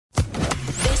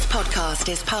podcast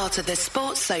is part of the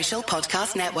Sports Social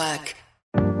Podcast Network.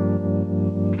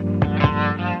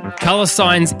 Carlos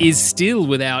Sainz is still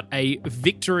without a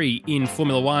victory in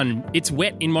Formula One. It's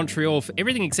wet in Montreal for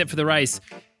everything except for the race,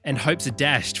 and hopes are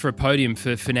dashed for a podium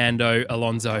for Fernando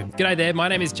Alonso. G'day there, my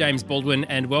name is James Baldwin,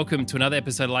 and welcome to another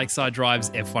episode of Lakeside Drive's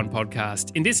F1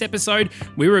 podcast. In this episode,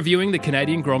 we're reviewing the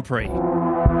Canadian Grand Prix.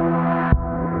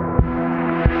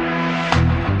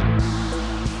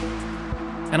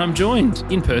 And I'm joined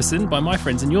in person by my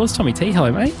friends and yours, Tommy T.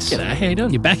 Hello, mate. G'day, how you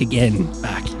doing? You're back again.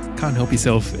 Back. Can't help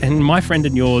yourself. And my friend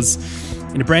and yours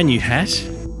in a brand new hat,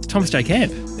 Thomas J.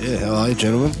 Camp. Yeah, how are you,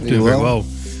 gentlemen? Doing very well.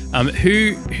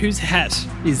 Whose hat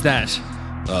is that?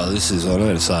 I need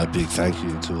to say a big thank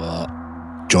you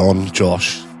to John,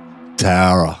 Josh,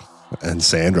 Tara, and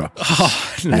Sandra.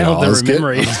 Oh, nailed the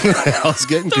memory. I was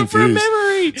getting confused.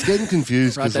 memory. It's getting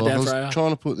confused Write because that I down, was Freya.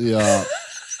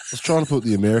 trying to put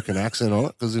the American accent on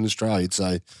it, because in Australia you'd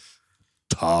say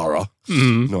Tara,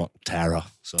 not Tara.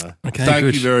 So Okay, thank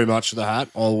good. you very much for the hat.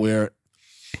 I'll wear it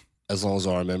as long as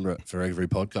I remember it for every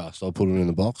podcast. I'll put it in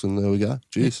the box, and there we go.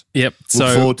 Cheers. Yep. Look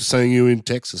So forward to seeing you in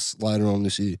Texas later on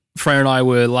this year. Freya and I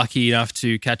were lucky enough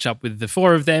to catch up with the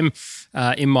four of them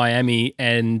in Miami,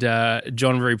 and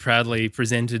John very proudly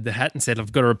presented the hat and said,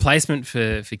 "I've got a replacement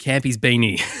for Campy's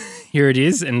beanie." Here it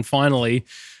is, and finally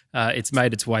it's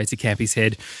made its way to Campy's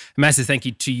head. A massive thank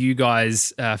you to you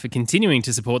guys for continuing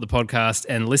to support the podcast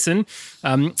and listen.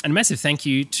 And a massive thank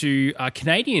you to our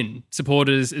Canadian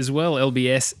supporters as well,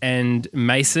 LBS and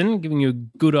Mason, giving you a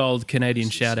good old Canadian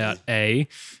shout out,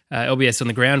 LBS on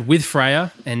the ground with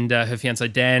Freya and her fiance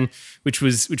Dan, which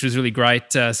was really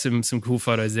great. Some cool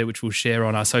photos there, which we'll share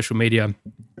on our social media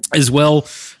as well.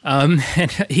 And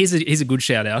here's a good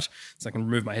shout out. So I can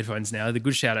remove my headphones now. The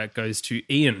good shout out goes to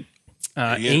Ian.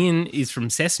 Ian is from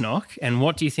Cessnock, and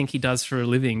what do you think he does for a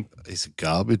living? He's a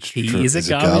garbage. He is a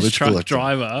garbage truck collector.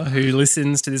 driver who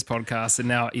listens to this podcast and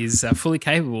now is fully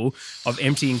capable of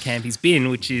emptying Campy's bin,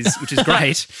 which is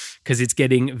great because it's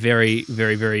getting very,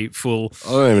 very, very full.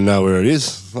 I don't even know where it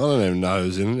is. I don't even know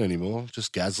who's in it anymore.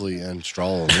 Just Gasly and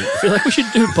Stroll. I feel like we should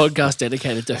do a podcast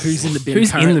dedicated to who's in the bin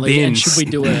Who's in the currently, bin? and should we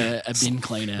do a bin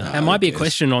clean out? That might be a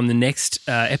question on the next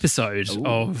episode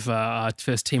of our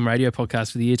first Team Radio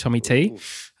podcast for the year, Tommy T.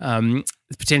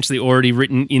 It's potentially already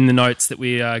written in the notes that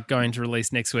we are going to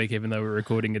release next week, even though we're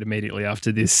recording it immediately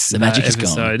after this The magic is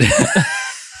gone. episode.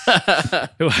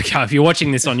 If you're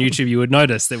watching this on YouTube, you would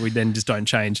notice that we then just don't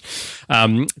change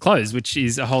clothes, which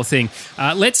is a whole thing.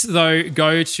 Let's, though,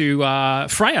 go to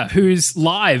Freya, who's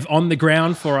live on the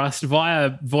ground for us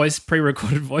via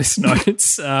pre-recorded voice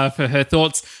notes for her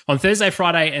thoughts on Thursday,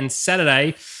 Friday and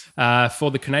Saturday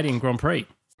for the Canadian Grand Prix.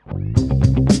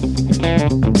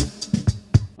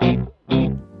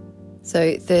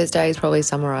 So Thursday is probably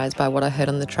summarised by what I heard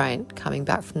on the train coming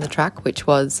back from the track, which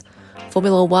was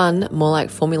Formula One, more like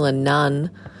Formula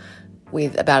None,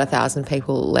 with about 1,000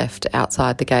 people left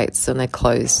outside the gates, and they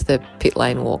closed the pit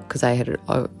lane walk because they had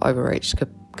overreached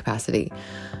capacity.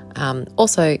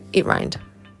 Also, it rained.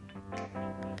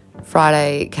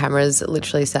 Friday, cameras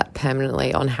literally sat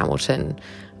permanently on Hamilton.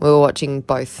 We were watching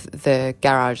both the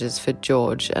garages for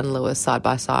George and Lewis side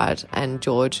by side, and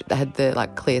George had the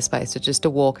clear space to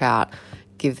walk out,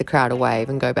 give the crowd a wave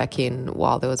and go back in,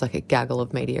 while there was a gaggle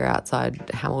of media outside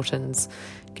Hamilton's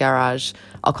garage.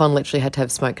 Ocon literally had to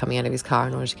have smoke coming out of his car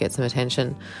in order to get some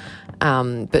attention.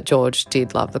 But George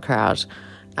did love the crowd.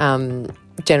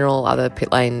 General other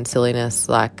pit lane silliness,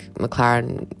 like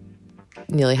McLaren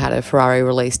nearly had a Ferrari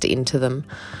released into them.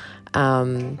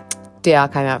 DR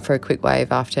came out for a quick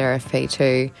wave after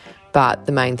FP2, but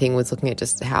the main thing was looking at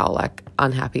just how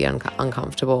unhappy and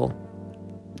uncomfortable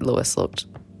Lewis looked.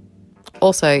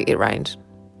 Also, it rained.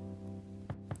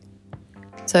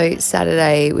 So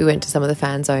Saturday we went to some of the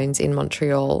fan zones in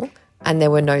Montreal and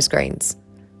there were no screens.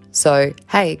 So,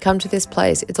 hey, come to this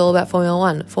place. It's all about Formula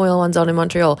One. Formula One's on in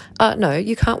Montreal. No,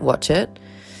 you can't watch it.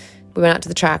 We went out to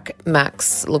the track.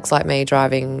 Max looks like me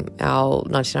driving our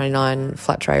 1999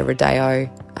 flat tray Rodeo,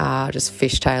 just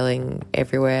fishtailing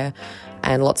everywhere,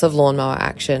 and lots of lawnmower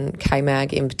action,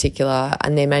 K-Mag in particular,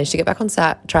 and then managed to get back on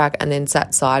track and then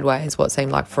sat sideways what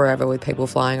seemed like forever with people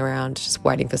flying around, just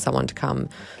waiting for someone to come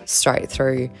straight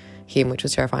through him, which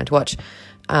was terrifying to watch.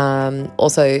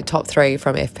 Also, top three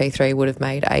from FP3 would have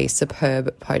made a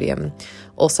superb podium.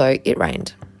 Also, it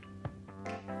rained.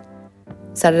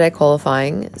 Saturday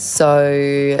qualifying,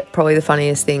 so probably the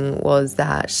funniest thing was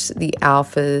that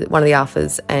one of the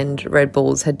Alphas and Red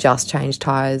Bulls had just changed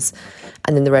tyres,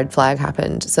 and then the red flag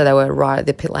happened, so they were right at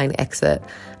the pit lane exit,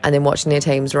 and then watching their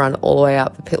teams run all the way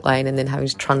up the pit lane and then having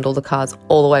to trundle the cars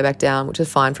all the way back down, which is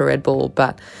fine for Red Bull,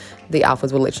 but the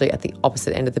Alphas were literally at the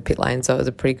opposite end of the pit lane, so it was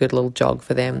a pretty good little jog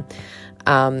for them.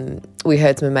 We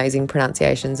heard some amazing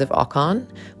pronunciations of Ocon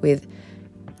with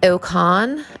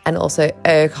Ocon and also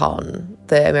Ocon.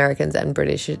 The Americans and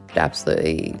British are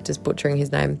absolutely just butchering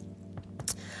his name.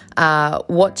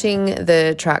 Watching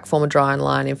the track form a dry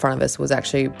line in front of us was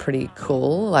actually pretty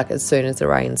cool. Like, as soon as the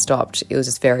rain stopped, it was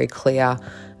just very clear,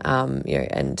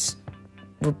 and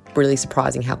really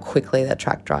surprising how quickly that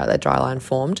dry line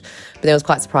formed. But then it was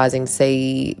quite surprising to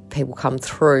see people come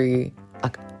through,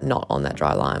 like, not on that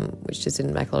dry line, which just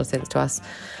didn't make a lot of sense to us.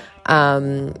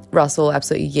 Russell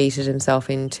absolutely yeeted himself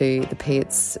into the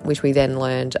pits, which we then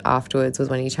learned afterwards was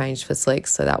when he changed for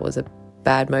slicks, so that was a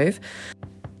bad move.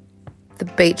 The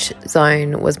beach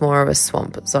zone was more of a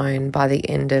swamp zone by the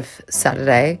end of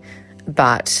Saturday,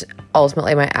 but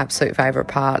ultimately my absolute favourite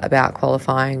part about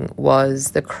qualifying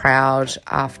was the crowd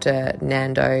after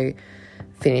Nando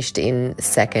finished in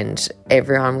second.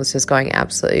 Everyone was just going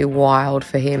absolutely wild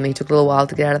for him. He took a little while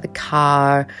to get out of the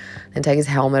car and take his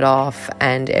helmet off,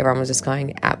 and everyone was just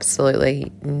going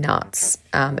absolutely nuts.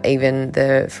 Even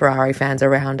the Ferrari fans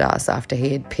around us, after he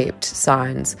had pipped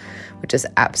Sainz, were just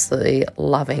absolutely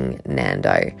loving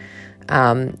Nando.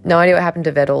 No idea what happened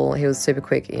to Vettel. He was super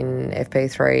quick in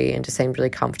FP3 and just seemed really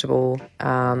comfortable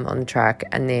on the track,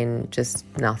 and then just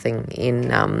nothing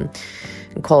in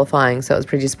qualifying, so it was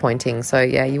pretty disappointing. So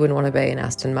yeah, you wouldn't want to be an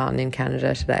Aston Martin in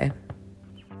Canada today.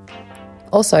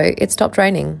 Also, it stopped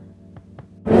raining.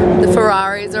 The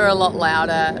Ferraris are a lot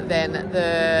louder than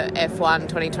the F1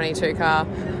 2022 car.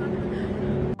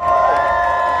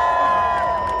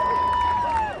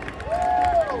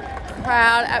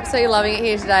 Crowd absolutely loving it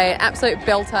here today. An absolute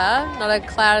belter, not a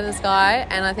cloud in the sky,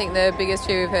 and I think the biggest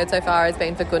cheer we've heard so far has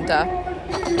been for Gunter.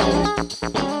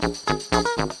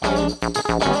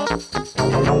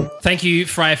 Thank you,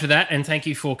 Freya, for that, and thank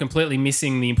you for completely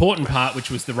missing the important part,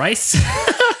 which was the race.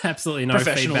 Absolutely no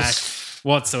feedback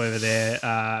whatsoever there.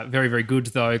 Very, very good,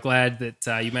 though. Glad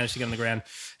that you managed to get on the ground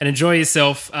and enjoy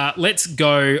yourself. Let's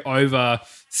go over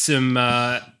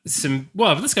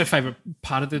let's go favourite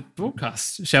part of the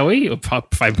broadcast, shall we? Or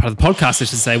favourite part of the podcast, I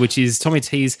should say, which is Tommy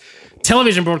T's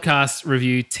television broadcast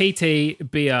review,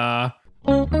 TTBR.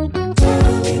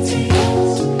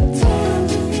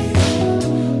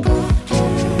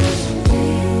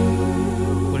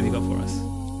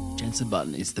 Jenson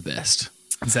Button is the best.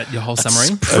 Is that your whole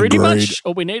summary? Pretty much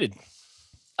all we needed.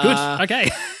 Good.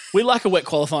 Okay. We like a wet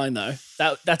qualifying though.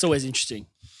 That's always interesting.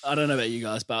 I don't know about you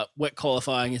guys, but wet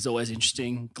qualifying is always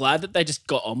interesting. Glad that they just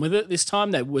got on with it this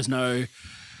time. There was no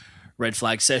red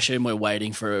flag session. We're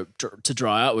waiting for it to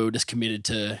dry out. We were just committed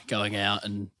to going out,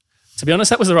 and to be honest,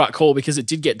 that was the right call because it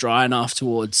did get dry enough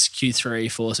towards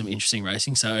Q3 for some interesting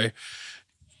racing. So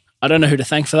I don't know who to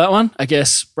thank for that one. I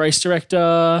guess race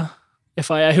director,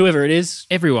 FIA, whoever it is.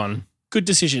 Everyone. Good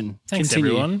decision. Thanks,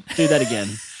 Continue. everyone. Do that again.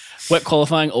 Wet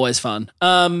qualifying, always fun.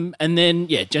 And then,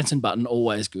 Jenson Button,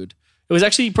 always good. It was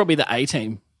actually probably the A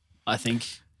team, I think.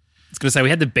 I was going to say, we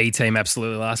had the B team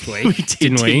absolutely last week, We did,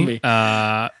 didn't we?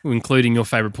 didn't Including your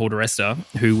favourite Paul DeResta,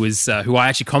 who I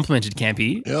actually complimented,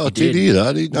 Campy. Yeah, I did hear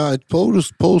that. No,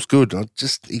 Paul's good.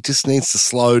 He just needs to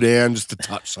slow down just a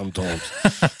touch sometimes.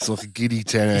 It's like a giddy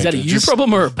 10. Is that a you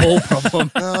problem or a ball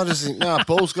problem? No, I just think,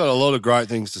 Paul's got a lot of great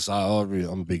things to say.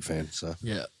 I'm a big fan. So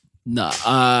Yeah. No,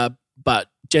 but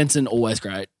Jensen, always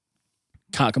great.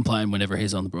 Can't complain whenever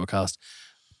he's on the broadcast.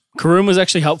 Karun was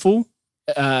actually helpful.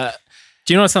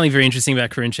 Do you know what's something very interesting about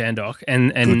Karun Chandhok?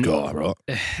 And good guy, right?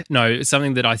 No,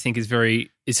 something that I think is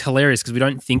hilarious because we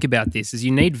don't think about this is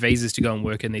you need visas to go and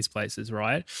work in these places,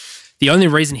 right? The only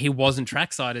reason he wasn't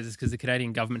trackside is because the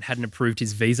Canadian government hadn't approved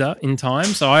his visa in time.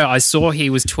 So I saw he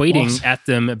was tweeting at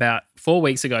them about 4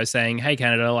 weeks ago saying, hey,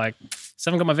 Canada,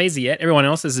 still haven't got my visa yet. Everyone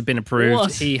else has been approved.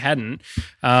 What? He hadn't.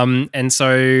 And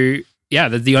so... yeah,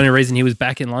 the only reason he was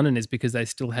back in London is because they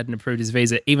still hadn't approved his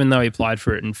visa, even though he applied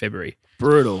for it in February.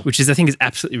 Brutal. Which I think is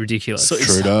absolutely ridiculous. So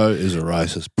Trudeau is a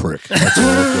racist prick. That's all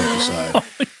I've got to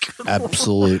say.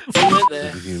 Absolute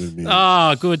human being.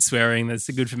 Oh, good swearing. That's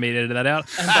good for me to edit that out.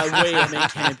 And by we, I mean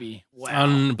Campy. Wow.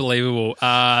 Unbelievable.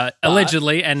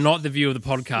 Allegedly, and not the view of the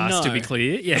podcast, to be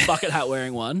clear. Yeah. The bucket hat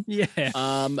wearing one.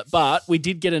 Yeah. But we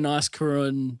did get a nice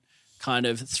Karun kind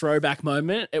of throwback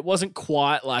moment. It wasn't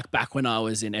quite like back when I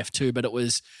was in F2, but it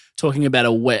was talking about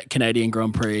a wet Canadian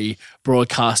Grand Prix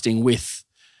broadcasting with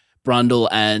Brundle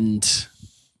and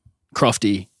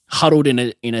Crofty huddled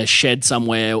in a shed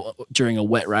somewhere during a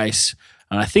wet race.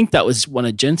 And I think that was one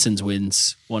of Jensen's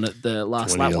wins, one at the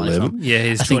last lap one.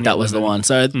 Yeah, I think that was the one.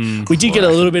 So we did get a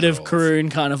little bit of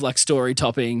Karun kind of like story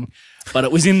topping, but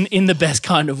it was in the best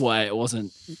kind of way. It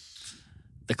wasn't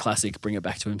the classic bring it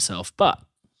back to himself. But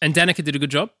and Danica did a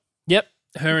good job. Yep.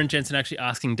 Her and Jensen actually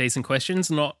asking decent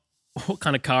questions, not what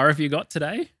kind of car have you got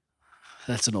today?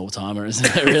 That's an all-timer,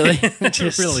 isn't it, really?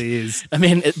 It really is. I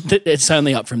mean, it's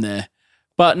only up from there.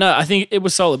 But no, I think it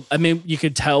was solid. I mean, you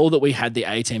could tell that we had the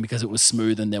A team because it was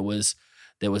smooth and there was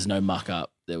no muck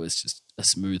up. There was just a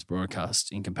smooth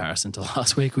broadcast in comparison to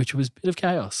last week, which was a bit of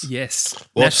chaos. Yes.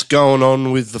 What's going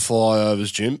on with the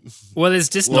flyovers, Jim? Well, there's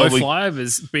just no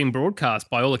flyovers being broadcast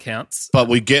by all accounts. But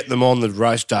we get them on the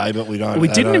race day, but we don't. We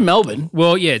didn't in Melbourne.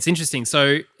 Well, yeah, it's interesting.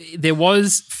 So there's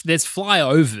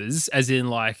flyovers, as in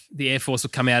like the Air Force will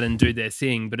come out and do their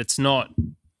thing, but it's not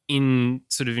in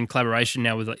collaboration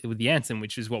now with the anthem,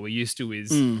 which is what we're used to is,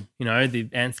 the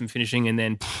anthem finishing and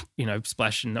then,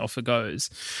 splash and off it goes.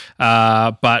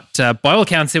 But by all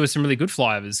accounts, there were some really good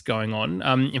flyovers going on.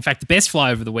 In fact, the best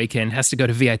flyover of the weekend has to go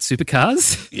to V8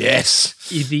 Supercars. Yes.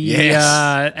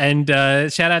 And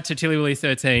shout out to Tilly Willy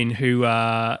 13, who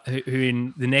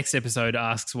in the next episode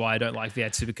asks why I don't like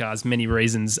V8 Supercars. Many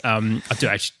reasons. I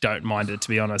actually don't mind it, to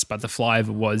be honest, but the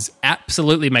flyover was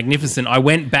absolutely magnificent. I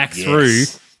went back through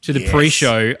to the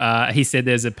pre-show. He said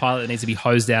there's a pilot that needs to be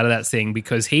hosed out of that thing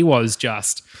because he was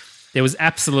there was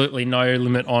absolutely no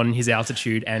limit on his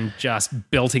altitude and just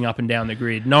belting up and down the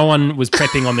grid. No one was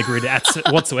prepping on the grid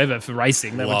whatsoever for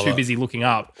racing. They were too busy looking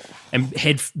up and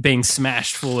head being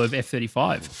smashed full of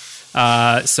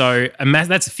F-35. So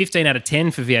that's a 15 out of 10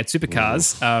 for V8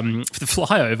 Supercars for the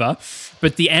flyover.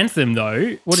 But the anthem,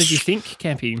 though, what did you think,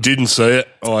 Campy? Didn't see it.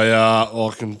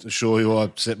 I can assure you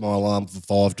I set my alarm for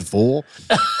 5 to 4.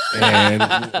 And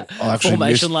I actually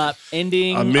formation lap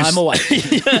ending. I'm away.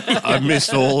 I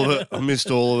missed all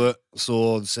of it.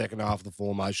 Saw the second half of the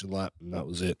formation lap, and that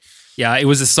was it. Yeah, it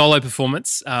was a solo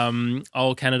performance,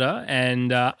 Old Canada,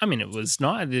 and it was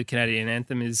nice. The Canadian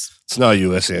anthem is... It's no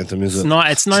US anthem, is it?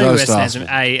 It's no US anthem,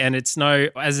 and it's no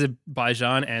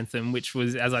Azerbaijan anthem, which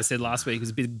was, as I said last week,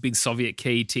 was a big Soviet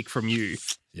key tick from you.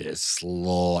 Yeah,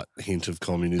 slight hint of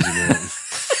communism.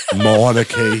 Minor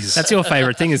keys. That's your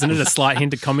favourite thing, isn't it? A slight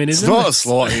hint of communism? It's not a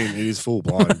slight hint. It is full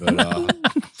blown, but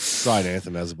great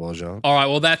anthem, Azerbaijan. All right,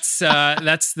 well, that's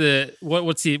the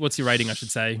what's your rating? I should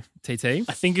say, TT.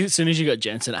 I think as soon as you got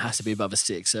Jensen, it has to be above a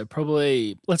 6. So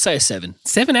probably let's say a 7.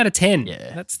 7 out of 10.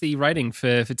 Yeah, that's the rating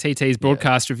for TT's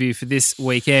broadcast review for this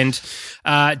weekend.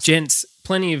 Gents,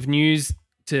 plenty of news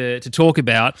to talk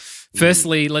about.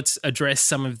 Firstly, let's address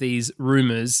some of these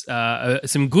rumours.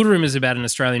 Some good rumours about an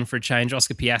Australian for a change,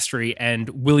 Oscar Piastri and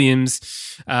Williams.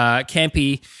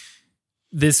 Campy,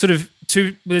 there's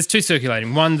two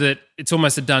circulating. One that it's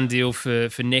almost a done deal for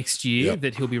next year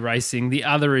that he'll be racing. The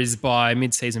other is by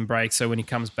mid-season break. So when he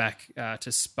comes back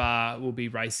to Spa, we'll be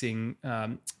racing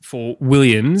for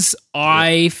Williams.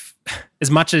 As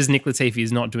much as Nick Latifi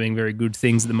is not doing very good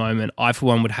things at the moment, I, for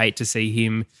one, would hate to see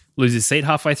him lose his seat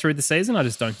halfway through the season. I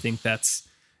just don't think that's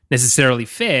necessarily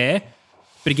fair.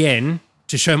 But again,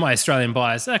 to show my Australian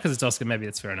bias, because it's Oscar, maybe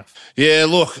that's fair enough. Yeah,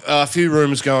 look, a few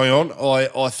rumours going on.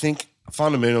 I think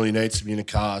fundamentally needs to be in a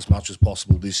car as much as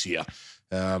possible this year.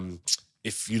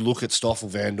 If you look at Stoffel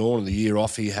Van Dorn, the year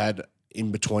off he had in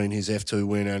between his F2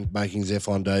 win and making his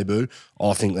F1 debut,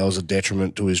 I think that was a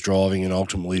detriment to his driving and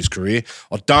ultimately his career.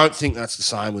 I don't think that's the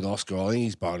same with Oscar. I think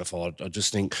he's bona fide. I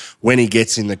just think when he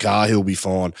gets in the car, he'll be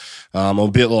fine. I'm a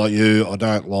bit like you. I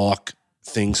don't like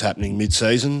things happening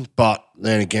mid-season, but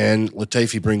then again,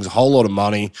 Latifi brings a whole lot of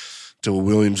money to a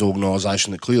Williams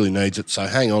organisation that clearly needs it. So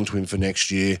hang on to him for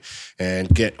next year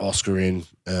and get Oscar in.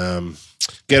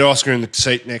 Get Oscar in the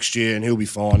seat next year and he'll be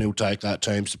fine. He'll take that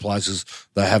team to places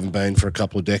they haven't been for a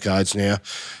couple of decades now.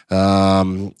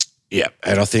 And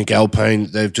I think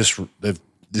Alpine, this is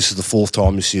the 4th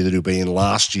time this year that he'll be in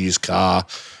last year's car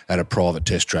at a private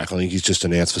test track. I think he's just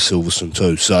announced for Silverstone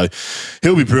too. So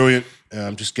he'll be brilliant.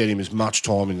 Just get him as much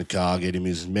time in the car, get him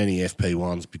as many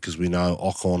FP1s because we know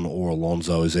Ocon or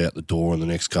Alonso is out the door in the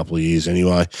next couple of years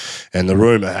anyway. And the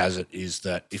rumour has it is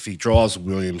that if he drives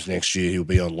Williams next year, he'll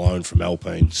be on loan from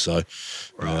Alpine. So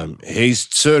he's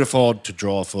certified to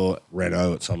drive for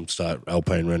Renault at some stage,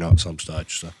 Alpine Renault at some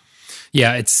stage. So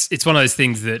yeah, it's one of those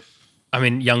things that, I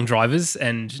mean, young drivers,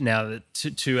 and now that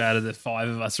 2 out of the 5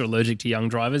 of us are allergic to young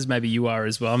drivers, maybe you are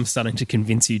as well. I'm starting to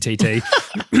convince you, TT.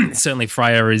 Certainly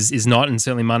Freya is not, and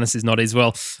certainly Manus is not as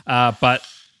well. But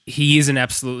he is an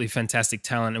absolutely fantastic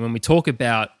talent. And when we talk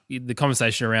about the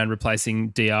conversation around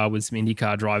replacing DR with some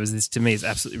IndyCar drivers, this to me is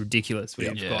absolutely ridiculous.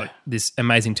 We've got this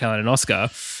amazing talent in Oscar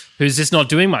who's just not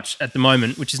doing much at the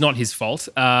moment, which is not his fault.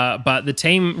 But the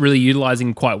team really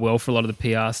utilising quite well for a lot of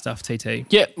the PR stuff, TT.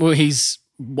 Yeah, well, he's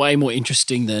way more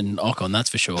interesting than Ocon,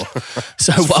 that's for sure.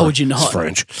 So why would you not? It's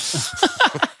French.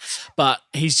 But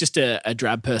he's just a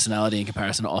drab personality in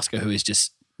comparison to Oscar, who is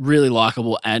just really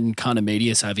likable and kind of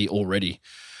media savvy already.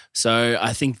 So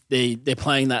I think they're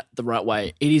playing that the right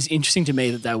way. It is interesting to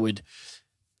me that they would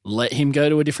let him go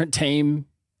to a different team.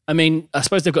 I mean, I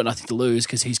suppose they've got nothing to lose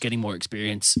because he's getting more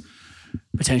experience,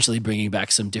 potentially bringing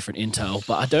back some different intel.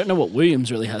 But I don't know what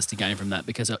Williams really has to gain from that,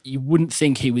 because you wouldn't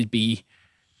think he would be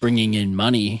bringing in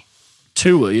money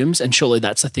to Williams, and surely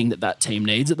that's the thing that team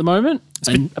needs at the moment.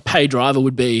 And a paid driver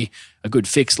would be a good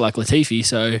fix like Latifi.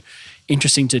 So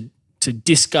interesting to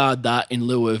discard that in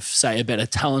lieu of, say, a better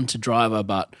talented driver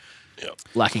but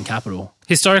lacking capital.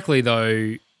 Historically,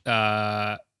 though,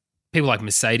 people like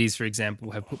Mercedes, for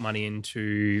example, have put money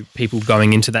into people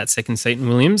going into that second seat in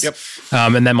Williams. Yep.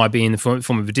 And that might be in the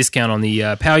form of a discount on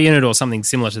the power unit or something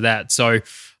similar to that. So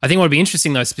I think what would be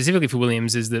interesting, though, specifically for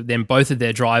Williams, is that then both of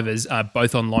their drivers are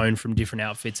both on loan from different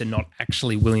outfits and not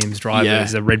actually Williams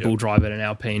drivers, a Red Bull driver and an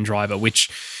Alpine driver,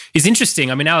 which is interesting.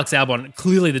 I mean, Alex Albon,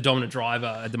 clearly the dominant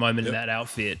driver at the moment in that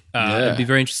outfit. It'd be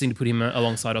very interesting to put him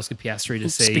alongside Oscar Piastri to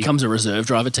see. This becomes a reserve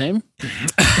driver team.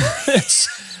 It's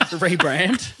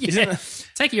rebrand. Yeah.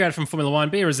 Take you out from Formula One,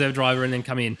 be a reserve driver, and then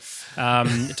come in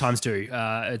times two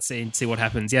and see what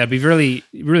happens. Yeah, it'd be really,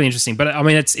 really interesting. But I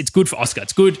mean, it's good for Oscar.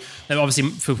 It's good, and obviously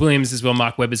for Williams as well.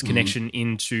 Mark Webber's connection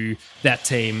into that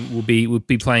team will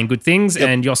be playing good things. Yep.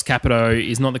 And Jos Capito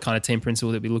is not the kind of team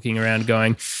principal that'd be looking around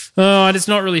going, "Oh, I'm just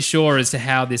not really sure as to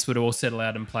how this would all settle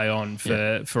out and play on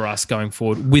for us going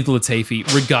forward with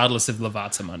Latifi, regardless of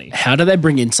Lavazza money." How do they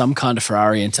bring in some kind of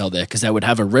Ferrari intel there? Because they would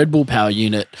have a Red Bull power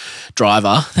unit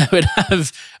driver, they would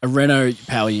have a Renault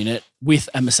power unit with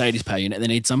a Mercedes power unit. They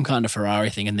need some kind of Ferrari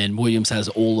thing, and then Williams has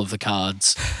all of the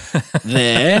cards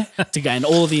there to gain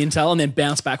all of the intel and then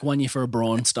bounce back 1 year for a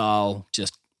Braun style,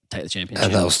 just take the championship.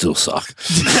 And they'll still suck.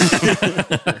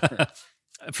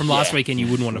 From last weekend, you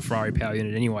wouldn't want a Ferrari power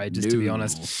unit anyway, just to be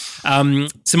honest. Some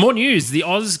more news. The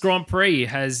Oz Grand Prix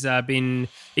has been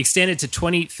extended to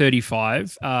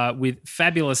 2035 with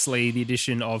fabulously the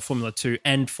addition of Formula 2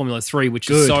 and Formula 3, which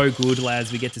is so good,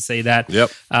 lads. We get to see that. Yep.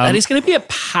 That is going to be a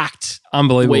packed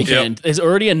unbelievable weekend. There's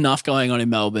already enough going on in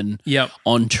Melbourne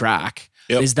on track.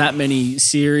 There's that many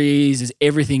series. There's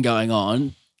everything going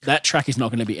on. That track is not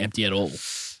going to be empty at all.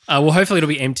 Well, hopefully it'll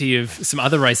be empty of some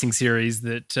other racing series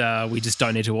that we just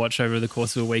don't need to watch over the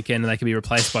course of a weekend, and they can be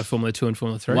replaced by Formula 2 and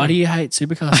Formula 3. Why do you hate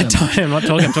supercars? I'm talking about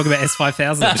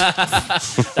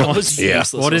S5000. That was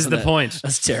useless, what is the it? Point?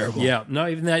 That's terrible. Yeah. No,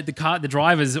 even the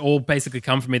drivers all basically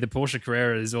come from either Porsche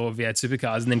Carreras or V8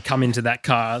 supercars and then come into that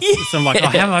car. So I'm like,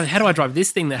 how do I drive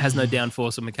this thing that has no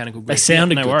downforce or mechanical grip? They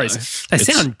sound no good, worries. They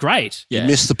sound great. You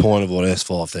missed the point of what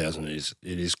S5000 is.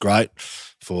 It is great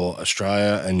for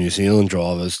Australia and New Zealand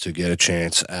drivers to get a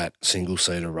chance at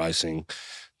single-seater racing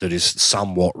that is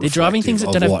somewhat reflective. They're driving things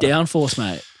that don't have downforce,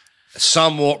 mate.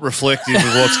 Somewhat reflective of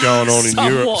what's going on in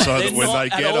Europe, so that when not they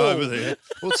get over there,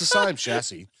 well, it's the same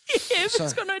chassis. Yeah, but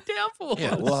it's got no downforce.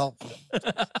 Yeah, well,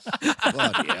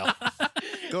 bloody hell.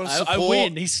 I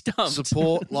win. He's stumped.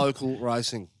 Support local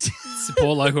racing.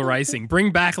 Support local racing.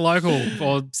 Bring back local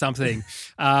or something.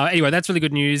 Anyway, that's really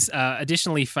good news.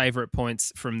 Additionally, favourite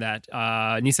points from that.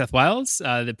 New South Wales,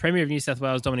 the Premier of New South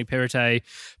Wales, Dominic Perrottet,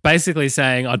 basically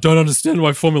saying, I don't understand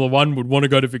why Formula One would want to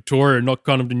go to Victoria and not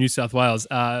come to New South Wales.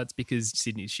 It's because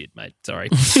Sydney's shit, mate. Sorry.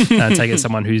 Take it as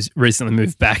someone who's recently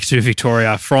moved back to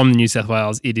Victoria from New South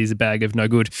Wales. It is a bag of no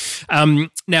good.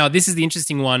 Now, this is the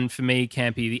interesting one for me,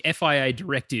 Campy. The FIA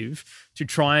directive to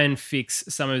try and fix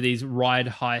some of these ride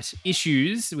height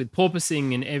issues with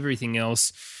porpoising and everything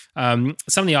else. Some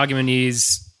of the argument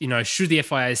is, should the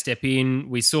FIA step in?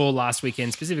 We saw last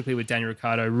weekend, specifically with Daniel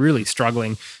Ricciardo, really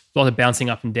struggling, a lot of bouncing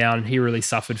up and down. He really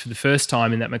suffered for the first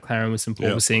time in that McLaren with some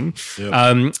porpoising. Yep.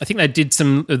 I think they did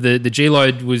the G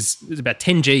load was about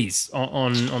 10 Gs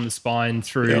on the spine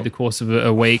through the course of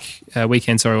a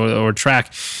weekend, or a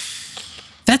track.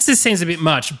 That just seems a bit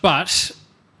much, but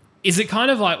is it kind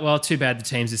of like, well, too bad the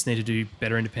teams just need to do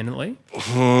better independently?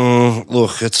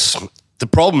 Look, the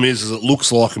problem is it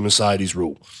looks like a Mercedes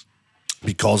rule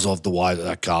because of the way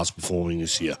that car's performing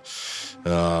this year.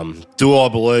 Do I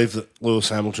believe that Lewis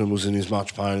Hamilton was in as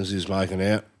much pain as he was making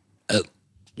out?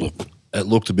 It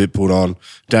looked a bit put on.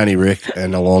 Danny Rick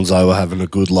and Alonso were having a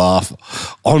good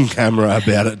laugh on camera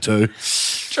about it too.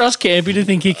 Trust Campy to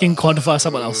think he can quantify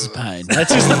someone else's pain.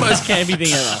 That's just the most Campy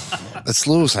thing ever. It's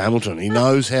Lewis Hamilton. He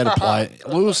knows how to play.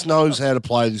 Lewis knows how to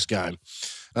play this game.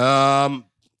 I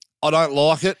don't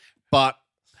like it, but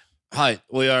hey,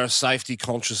 we are a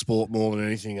safety-conscious sport more than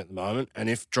anything at the moment. And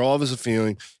if drivers are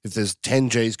feeling if there's 10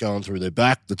 Gs going through their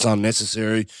back that's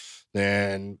unnecessary,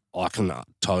 then I can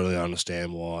totally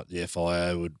understand why the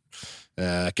FIA would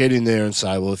get in there and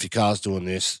say, well, if your car's doing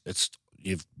this,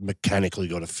 you've mechanically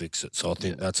got to fix it. So I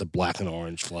think that's a black and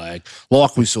orange flag,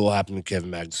 like we saw happen to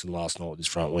Kevin Magnuson last night with his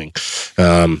front wing,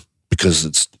 because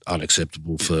it's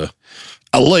unacceptable for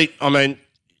elite. I mean,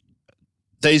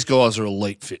 these guys are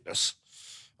elite fitness.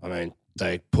 I mean,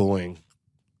 they're pulling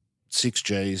 6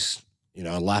 Gs,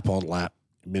 lap on lap,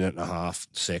 minute and a half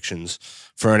sections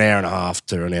for an hour and a half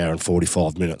to an hour and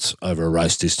 45 minutes over a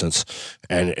race distance,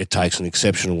 and it takes an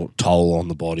exceptional toll on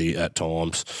the body at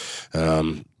times.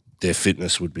 Their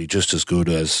fitness would be just as good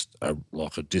as a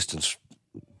distance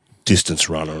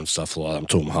runner and stuff like that. I'm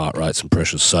talking heart rates and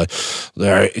pressures. So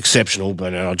they're exceptional,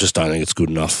 but I just don't think it's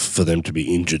good enough for them to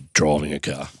be injured driving a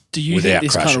car. Do you think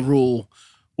this kind of rule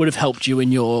would have helped you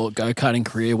in your go-karting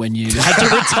career when you had to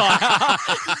retire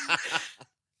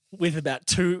with about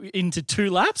 2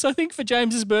 laps, I think, for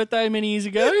James's birthday many years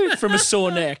ago from a sore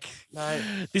neck? No.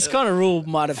 This kind of rule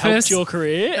might have helped your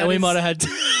career, and we might have had to...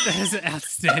 That is an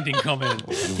outstanding comment.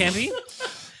 Campy?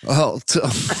 Well,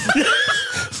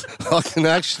 I can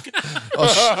actually...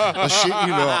 I shit you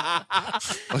not.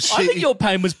 I think your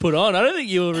pain was put on. I don't think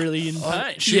you were really in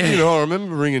pain. I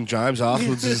remember ringing James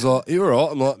afterwards. He's like, "You all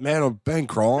right?" I'm like, "Man, I've been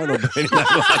crying. I've been in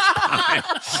that much pain."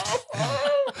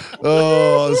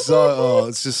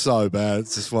 It's just so bad.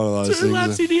 It's just one of those 2 things.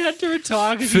 laps and he had to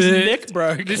retire because his neck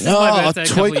broke. This is my birthday a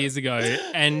couple of years ago,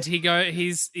 and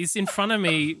he's in front of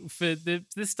me for the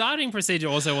starting procedure.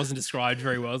 Also wasn't described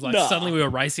very well. It was like suddenly we were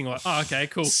racing. Like, oh, okay,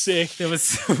 cool, sick. There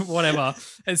was whatever,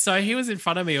 and so he was in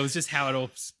front of me. It was just how it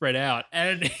all spread out,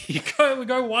 and we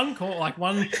go one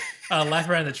lap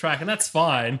around the track, and that's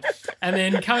fine. And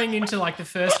then coming into like the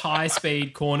first high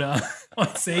speed corner,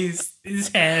 I see his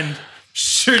hand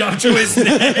shoot up to his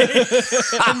neck.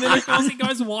 And then, of course, he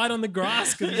goes wide on the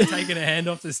grass because he's taking a hand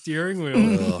off the steering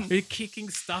wheel. He's kicking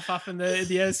stuff up in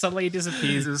the air. Suddenly he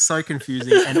disappears. It was so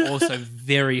confusing and also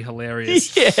very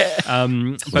hilarious. Yeah.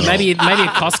 But maybe a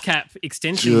cost cap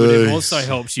extension would have also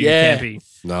helped you, Campy.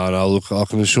 No, look, I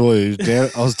can assure you,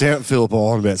 I was down at Phillip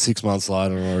Island about 6 months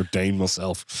later and I redeemed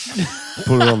myself.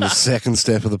 Put it on the second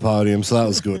step of the podium, so that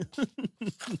was good.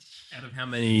 Out of how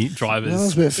many drivers? That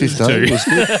was about 15. It was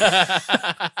good.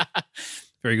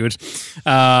 Very good.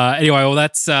 Anyway, well,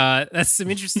 that's some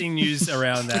interesting news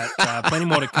around that. Plenty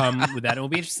more to come with that. It will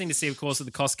be interesting to see, of course, what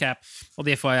the cost cap or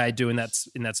the FIA do in that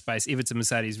space, if it's a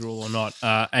Mercedes rule or not,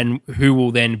 and who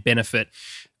will then benefit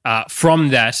from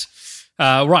that.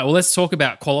 Right, well, let's talk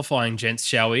about qualifying, gents,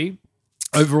 shall we?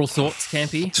 Overall thoughts,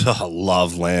 Campy? I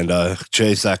love Lando.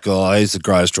 Jeez, that guy, he's the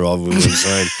greatest driver we've ever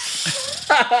seen.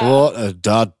 What a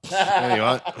dud.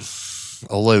 Anyway,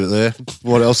 I'll leave it there.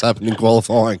 What else happened in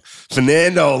qualifying?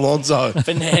 Fernando Alonso. Oh,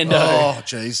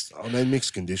 jeez. I mean,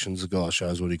 mixed conditions, the guy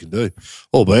shows what he can do.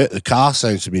 Albeit, the car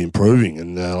seems to be improving.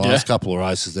 In the last couple of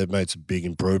races, they've made some big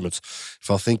improvements.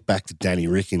 If I think back to Danny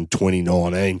Rick in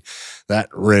 2019, that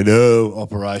Renault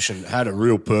operation had a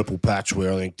real purple patch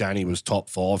where I think Danny was top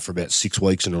 5 for about 6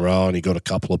 weeks in a row and he got a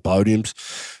couple of podiums.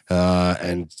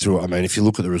 If you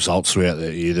look at the results throughout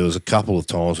the year, there was a couple of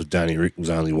times where Danny Rick was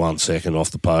only 1 second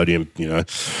off the podium,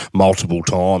 multiple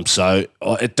times. So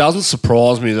it doesn't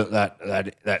surprise me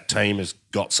that team has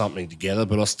got something together,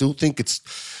 but I still think it's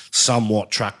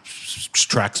somewhat track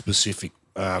specific.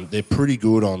 They're pretty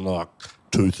good on like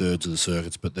 2/3 of the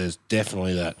circuits, but there's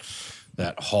definitely that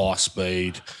high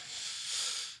speed,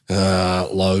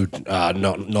 low,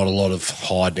 not a lot of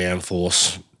high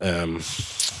downforce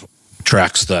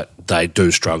tracks that they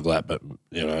do struggle at. But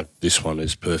this one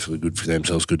is perfectly good for them.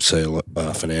 So it's good to see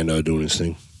Fernando doing his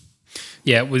thing.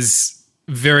 Yeah, it was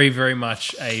very, very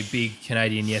much a big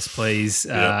Canadian yes please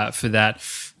for that.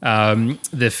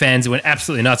 The fans went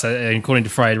absolutely nuts, according to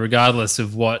Freud, regardless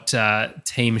of what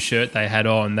team shirt they had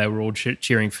on. They were all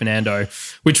cheering Fernando,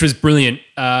 which was brilliant.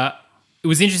 It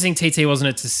was interesting, TT, wasn't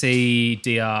it, to see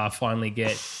DR finally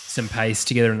get some pace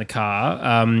together in the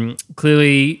car.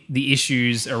 Clearly, the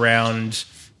issues around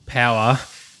power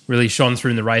really shone through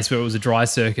in the race where it was a dry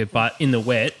circuit, but in the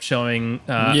wet, showing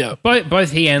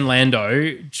both he and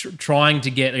Lando trying to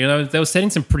get, they were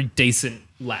setting some pretty decent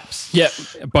laps. Yeah.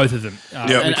 Both of them.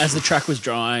 And as the track was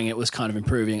drying, it was kind of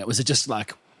improving. It was just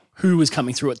like who was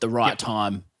coming through at the right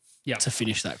time to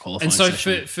finish that qualifying And so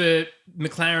session. for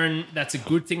McLaren, that's a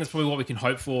good thing. That's probably what we can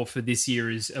hope for this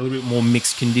year, is a little bit more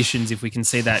mixed conditions, if we can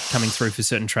see that coming through for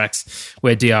certain tracks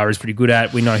where DR is pretty good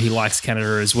at. We know he likes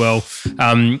Canada as well.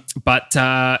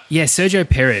 Sergio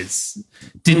Perez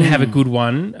didn't have a good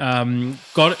one.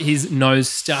 Got his nose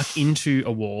stuck into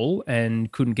a wall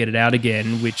and couldn't get it out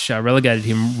again, which relegated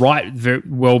him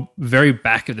very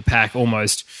back of the pack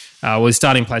almost. His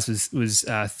starting place was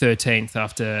 13th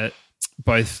after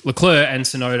both Leclerc and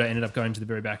Tsunoda ended up going to the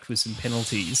very back with some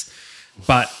penalties.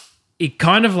 But it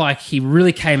kind of like he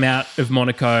really came out of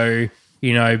Monaco,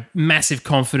 you know, massive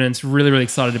confidence, really, really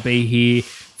excited to be here.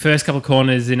 First couple of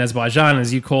corners in Azerbaijan,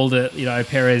 as you called it, you know,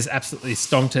 Perez absolutely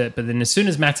stonked it. But then as soon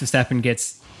as Max Verstappen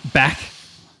gets back,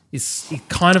 it's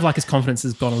kind of like his confidence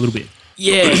has gone a little bit.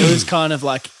 Yeah, it was kind of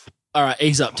like, all right,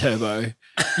 ease up, Turbo.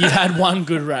 You've had one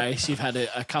good race. You've had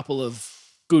a couple of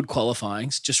good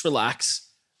qualifyings. Just relax.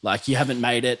 Like, you haven't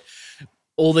made it.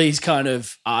 All these kind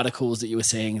of articles that you were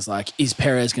seeing is like, is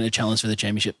Perez going to challenge for the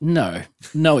championship? No,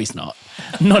 he's not.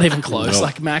 Not even close. No.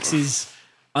 Like, Max is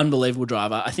unbelievable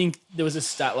driver. I think there was a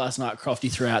stat last night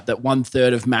Crofty threw out that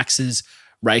 1/3 of Max's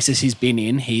races he's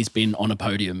been on a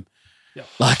podium. Yep.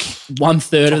 Like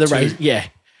 1/3 of the race. Yeah.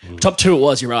 Top 2 it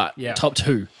was, you're right. Yeah. Top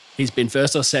 2. He's been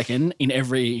first or second in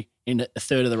a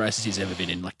third of the races he's ever been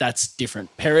in. Like, that's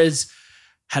different. Perez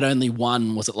had only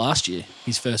one, was it last year?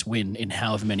 His first win in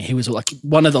however many. He was like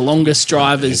one of the longest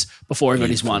drivers before he got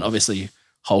his one. Obviously,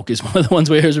 Hulk is one of the ones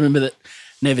we always remember that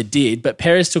never did. But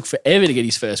Perez took forever to get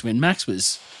his first win. Max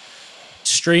was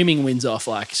streaming wins off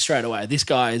like straight away. This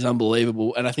guy is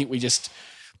unbelievable. And I think we just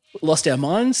lost our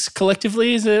minds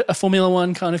collectively as a Formula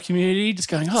One kind of community, just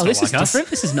going, oh, this is different.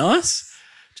 This is nice.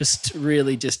 Just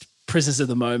really just prisoners of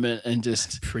the moment and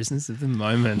just Prisoners of the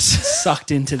moment. sucked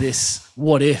into this.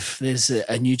 What if there's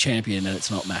a new champion and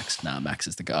it's not Max? Nah, Max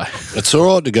is the guy. It's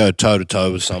all right to go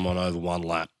toe-to-toe with someone over one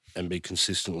lap and be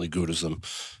consistently good as them,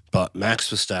 but Max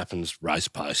Verstappen's race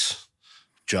pace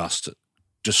just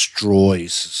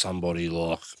destroys somebody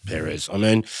like Perez. I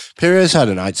mean, Perez had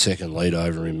an 8-second lead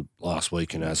over him last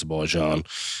week in Azerbaijan,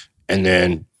 and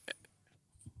then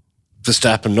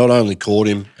Verstappen not only caught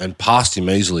him and passed him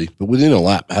easily, but within a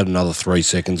lap had another 3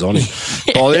 seconds on him.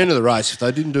 By the end of the race, if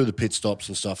they didn't do the pit stops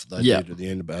and stuff that they did at the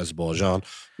end of Azerbaijan,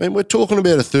 I mean, we're talking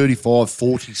about a 35,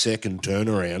 40-second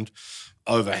turnaround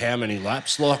over how many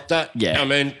laps like that? Yeah. I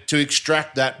mean, to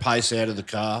extract that pace out of the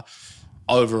car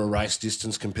over a race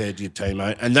distance compared to your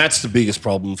teammate, and that's the biggest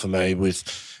problem for me with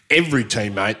every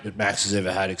teammate that Max has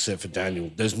ever had except for Daniel.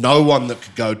 There's no one that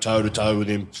could go toe-to-toe with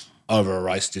him over a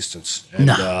race distance. And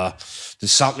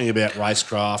there's something about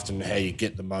racecraft and how you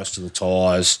get the most of the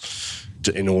tyres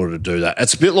in order to do that.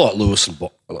 It's a bit like Lewis and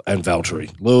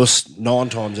Valtteri. Lewis, 9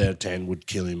 times out of 10, would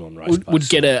kill him on race pace. Would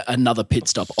get another pit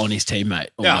stop on his teammate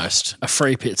almost. A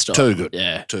free pit stop. Too good.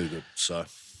 Yeah. Too good. So,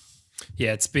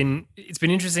 Yeah, it's been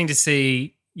interesting to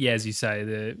see, as you say,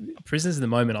 the prisoners of the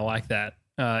moment. I like that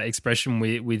expression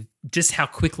with just how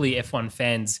quickly F1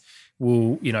 fans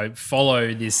will, you know,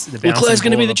 follow this. Leclerc's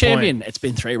going to be the champion. Point. It's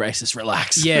been 3 races.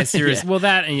 Relax. Yeah, serious. Yeah. Well,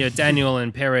 that and Daniel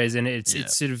and Perez, and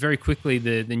it's sort of very quickly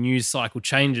the news cycle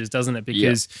changes, doesn't it?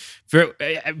 Because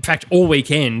in fact, all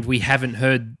weekend we haven't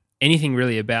heard anything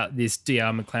really about this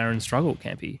DR McLaren struggle,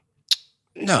 Campy.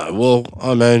 no, well,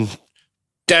 I mean,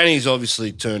 Danny's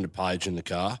obviously turned a page in the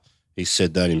car. He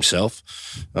said that himself.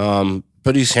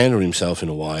 But he's handled himself in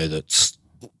a way that's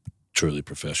truly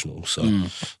professional. So,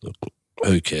 look,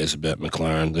 who cares about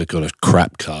McLaren? They've got a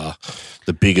crap car.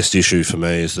 The biggest issue for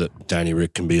me is that Danny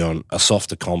Rick can be on a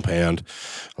softer compound.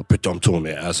 I'm talking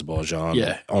about Azerbaijan.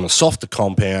 Yeah. On a softer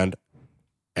compound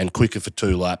and quicker for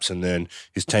 2 laps, and then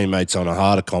his teammates on a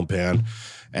harder compound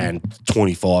and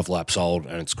 25 laps old,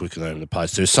 and it's quicker than the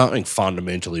pace. There's something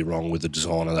fundamentally wrong with the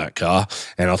design of that car,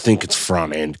 and I think it's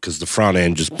front end, because the front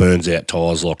end just burns out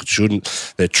tyres like it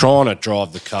shouldn't. They're trying to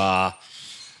drive the car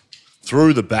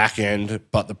through the back end,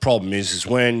 but the problem is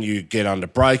when you get under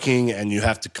braking and you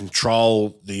have to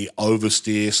control the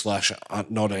oversteer /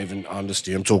 not even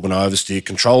understeer, I'm talking oversteer,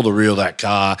 control the rear of that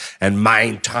car and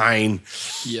maintain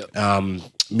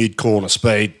mid-corner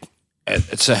speed,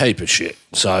 it's a heap of shit.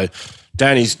 So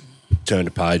Danny's turned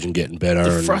a page and getting better.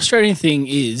 The frustrating thing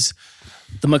is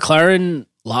the McLaren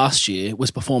last year was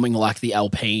performing like the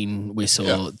Alpine we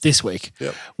saw this week,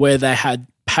 where they had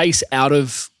pace out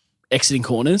of exiting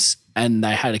corners and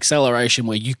they had acceleration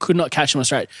where you could not catch them on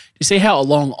straight. You see how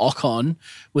along Ocon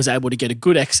was able to get a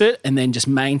good exit and then just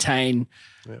maintain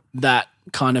that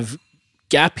kind of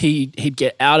gap he'd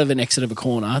get out of an exit of a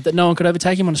corner that no one could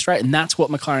overtake him on a straight, and that's what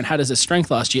McLaren had as a strength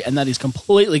last year, and that is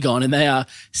completely gone, and they are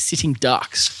sitting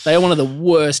ducks. They are one of the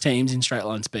worst teams in straight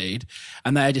line speed,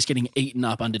 and they are just getting eaten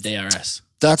up under DRS.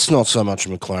 That's not so much a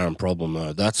McLaren problem,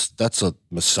 though. That's a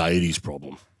Mercedes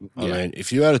problem. I mean,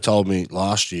 if you had told me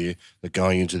last year that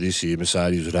going into this year,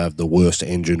 Mercedes would have the worst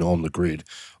engine on the grid,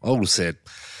 I would have said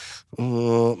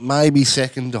maybe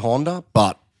second to Honda,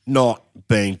 but not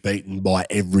being beaten by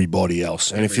everybody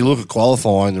else. And if you look at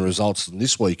qualifying the results from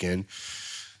this weekend,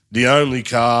 the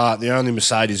only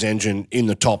Mercedes engine in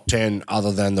the top 10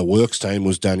 other than the Works team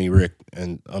was Danny Rick.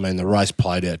 And, I mean, the race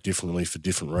played out differently for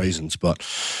different reasons. But,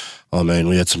 I mean,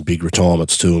 we had some big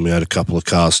retirements too, and we had a couple of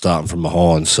cars starting from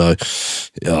behind. So,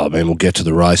 yeah, I mean, we'll get to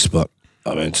the race, but,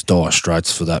 I mean, it's dire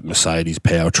straits for that Mercedes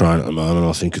powertrain at the moment.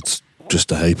 I think it's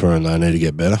just a heaper and they need to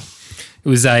get better. It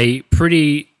was a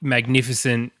pretty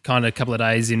magnificent kind of couple of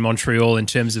days in Montreal in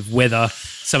terms of weather.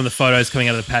 Some of the photos coming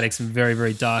out of the paddock, some very,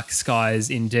 very dark skies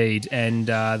indeed. And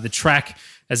the track,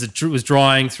 as it was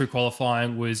drying through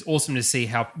qualifying, was awesome to see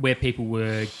where people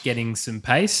were getting some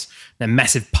pace. That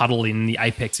massive puddle in the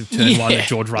apex of turn one that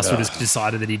George Russell just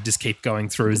decided that he'd just keep going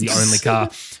through as the only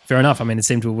car. Fair enough. I mean, it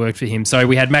seemed to have worked for him. So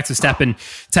we had Max Verstappen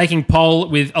taking pole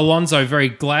with Alonso, very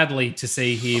gladly to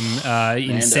see him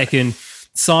in second.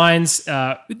 Sainz,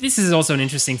 this is also an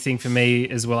interesting thing for me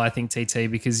as well, I think,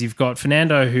 TT, because you've got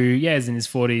Fernando who, is in his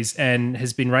 40s and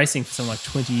has been racing for something like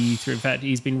 23. In fact,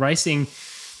 he's been racing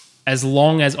as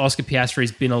long as Oscar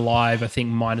Piastri's been alive, I think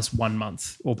minus 1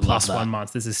 month or plus 1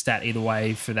 month. There's a stat either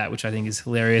way for that, which I think is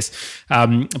hilarious.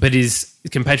 But his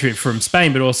compatriot from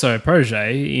Spain, but also a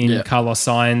protege in Carlos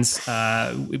Sainz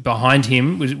behind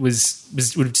him would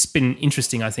have just been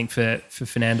interesting, I think, for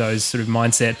Fernando's sort of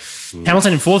mindset.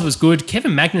 Hamilton in fourth was good.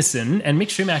 Kevin Magnussen and Mick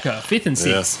Schumacher, fifth and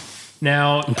sixth. Yeah.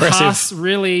 Now, Haas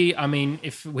really, I mean,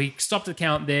 if we stopped the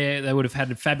count there, they would have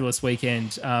had a fabulous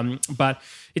weekend. But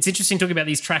it's interesting talking about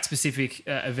these track-specific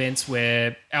events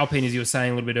where Alpine, as you were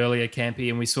saying a little bit earlier, Campy,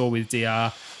 and we saw with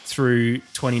DR through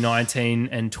 2019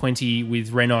 and 20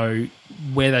 with Renault,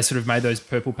 where they sort of made those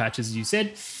purple patches, as you said.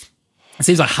 It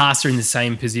seems like Haas are in the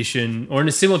same position or in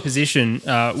a similar position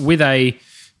with a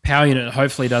power unit that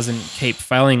hopefully doesn't keep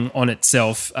failing on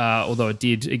itself, although it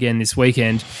did again this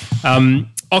weekend.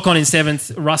 Ocon in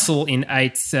seventh, Russell in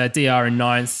eighth, DR in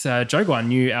ninth, Zhou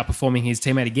Guanyu outperforming his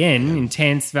teammate again in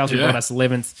 10th, Valtteri Bottas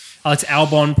 11th. Alex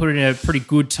Albon put in a pretty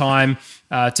good time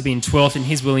to be in 12th in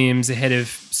his Williams ahead of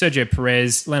Sergio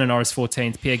Perez, Lando Norris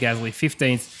 14th, Pierre Gasly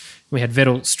 15th. We had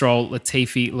Vettel, Stroll,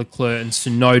 Latifi, Leclerc and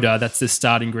Tsunoda. That's the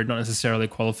starting grid, not necessarily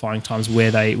qualifying times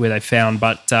where they found,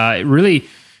 but it really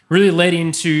led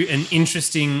into an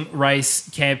interesting race,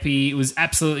 Campy. It was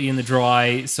absolutely in the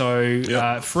dry,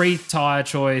 so free tyre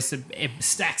choice,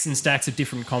 stacks and stacks of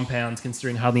different compounds,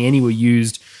 considering hardly any were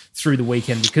used through the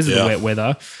weekend because of the wet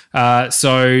weather.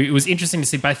 So it was interesting to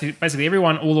see basically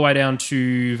everyone all the way down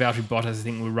to Valtteri Bottas, I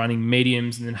think, were running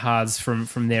mediums and then hards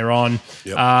from there on.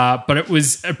 Yep. But it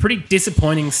was a pretty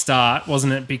disappointing start,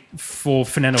 wasn't it, for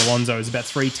Fernando Alonso? It was about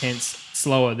 0.3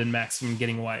 slower than Max from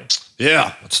getting away.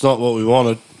 Yeah, it's not what we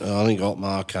wanted. I think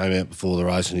Otmar came out before the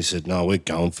race and he said, no, we're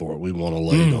going for it. We want to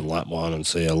lead on lap one and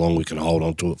see how long we can hold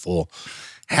on to it for.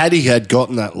 Had he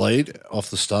gotten that lead off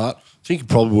the start, I think he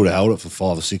probably would have held it for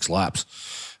 5 or 6 laps.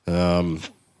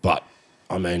 But,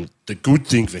 I mean, the good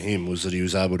thing for him was that he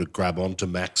was able to grab onto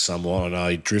Max somewhat. I know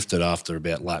he drifted after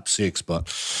about lap 6,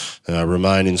 but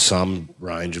remain in some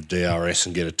range of DRS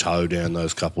and get a tow down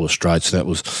those couple of straights.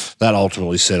 That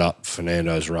ultimately set up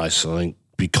Fernando's race. I think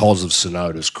because of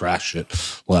Tsunoda's crash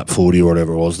at lap 40 or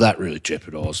whatever it was, that really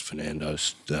jeopardised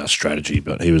Fernando's strategy.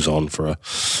 But he was on for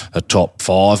a top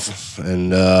 5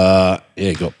 and,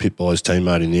 got pipped by his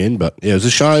teammate in the end. But, it was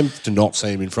a shame to not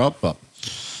see him in front, but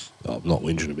I'm not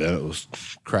whinging about it. It was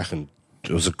cracking.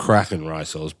 It was a cracking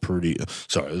race. It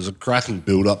was a cracking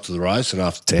build-up to the race, and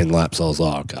after 10 laps, I was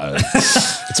like, okay,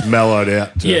 it's mellowed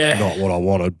out to not what I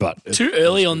wanted. But too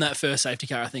early on that first safety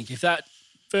car, I think. If that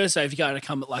first safety car had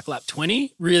come at like lap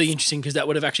 20, really interesting because that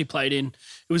would have actually played in.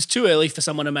 It was too early for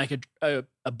someone to make a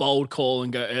bold call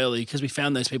and go early because we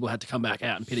found those people had to come back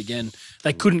out and pit again.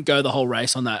 They couldn't go the whole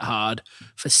race on that hard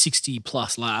for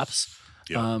 60-plus laps.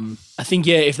 Yep. I think,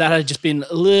 if that had just been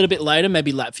a little bit later,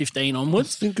 maybe lap 15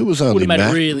 onwards, I think it was only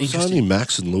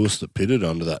Max and Lewis that pitted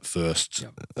under that first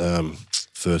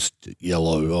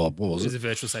yellow. What was it? It was a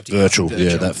virtual safety. Virtual,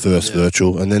 that first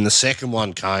virtual. And then the second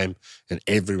one came and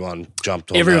everyone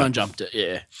jumped on Everyone jumped it,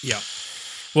 Yeah.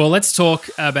 Well, let's talk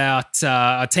about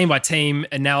a team-by-team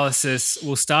analysis.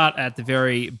 We'll start at the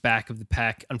very back of the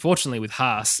pack. Unfortunately, with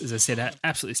Haas, as I said,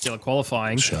 absolutely stellar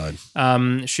qualifying. Shame.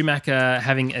 Schumacher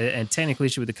having a technical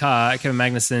issue with the car. Kevin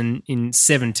Magnussen in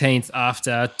 17th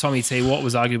after Tommy T. What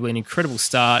was arguably an incredible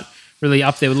start, really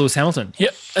up there with Lewis Hamilton.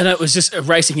 Yep, and it was just a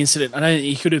racing incident. I don't think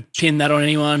you could have pinned that on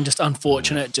anyone. Just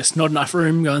unfortunate, just not enough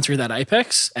room going through that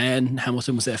apex, and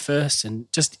Hamilton was there first,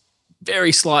 and just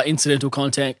very slight incidental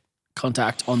contact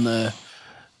on the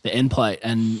end plate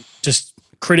and just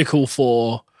critical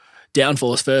for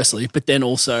downforce firstly, but then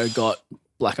also got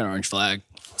black and orange flag.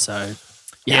 So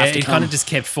You Yeah, have to it come. kind of just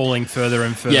kept falling further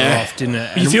and further Yeah. off, didn't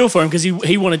it? You And feel for him because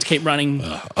he wanted to keep running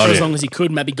for as yeah. long as he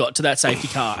could. Maybe got to that safety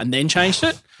car and then changed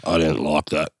it. I didn't like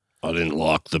that. I didn't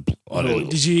like the. I didn't.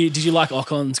 Did you like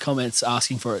Ocon's comments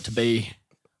asking for it to be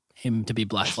him to be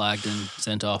black flagged and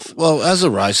sent off? Well, as a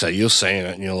racer, you're seeing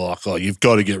it and you're like, oh, you've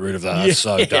got to get rid of that. It's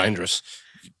so Yeah. dangerous.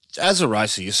 As a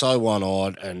racer, you're so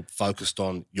one-eyed and focused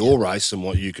on your race and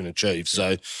what you can achieve.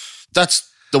 So that's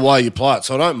the way you play it.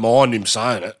 So I don't mind him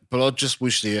saying it, but I just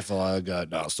wish the FIA would go,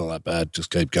 no, it's not that bad. Just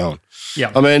keep going.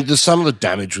 Yeah. I mean, there's some of the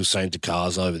damage we've seen to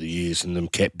cars over the years and them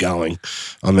kept going.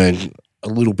 I mean, a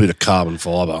little bit of carbon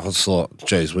fibre. It's like,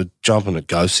 geez, we're jumping at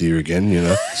ghosts here again, you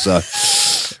know. So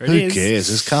who is. cares?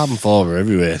 There's carbon fibre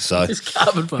everywhere. So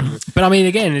Carbon fibre. But I mean,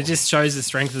 again, it just shows the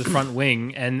strength of the front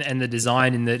wing and the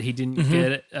design in that he didn't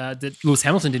get that Lewis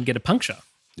Hamilton didn't get a puncture.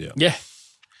 Yeah.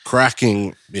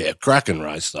 cracking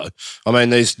race though. I mean,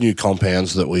 these new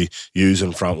compounds that we use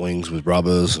in front wings with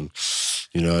rubbers and,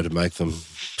 you know, to make them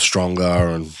stronger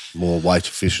and more weight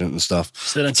efficient and stuff.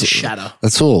 So they don't just shatter.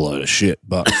 That's all a load of shit.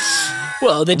 But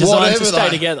Well, they're designed Whatever to stay they-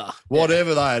 together.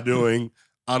 whatever they are doing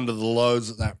under the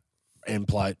loads that end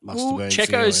plate must Well, have been.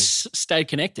 Checo's stayed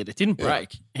connected. It didn't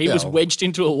break. He Yeah, was well- wedged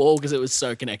into a wall because it was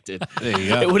so connected. There you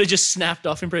go. It would have just snapped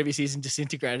off in previous years and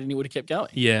disintegrated, and he would have kept going.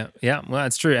 Yeah, well,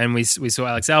 that's true. And we saw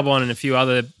Alex Albon and a few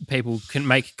other people can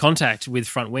make contact with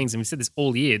front wings. And we said this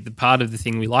all year. The part of the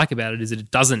thing we like about it is that it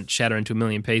doesn't shatter into a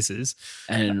million pieces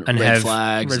And and red have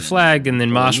flags. red flag and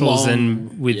then marshals long-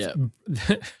 and with yeah.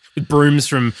 with brooms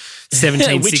from Witch's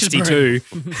 1762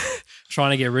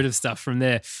 trying to get rid of stuff from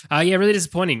there. Yeah, really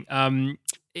disappointing.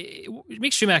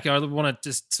 Mick Schumacher, I want to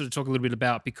just sort of talk a little bit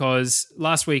about because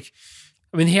last week,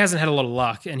 I mean, he hasn't had a lot of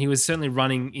luck, and he was certainly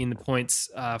running in the points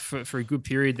for a good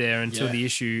period there until the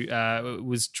issue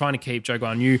was trying to keep Zhou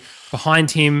Guanyu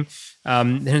behind him.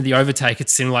 Then at the overtake, it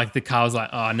seemed like the car was like,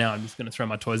 oh, now I'm just going to throw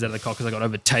my toys out of the car because I got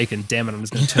overtaken. Damn it, I'm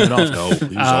just going to turn off. No,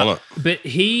 he was on it. But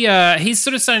he's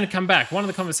sort of starting to come back. One of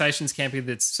the conversations, Campy,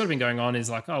 that's sort of been going on is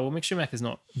like, oh, well, Mick Schumacher's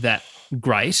not that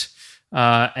great.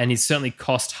 And he's certainly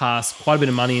cost Haas quite a bit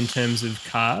of money in terms of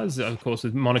cars, of course,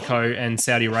 with Monaco and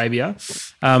Saudi Arabia.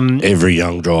 Every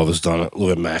young driver's done it.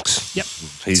 Look at Max. Yep.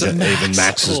 Even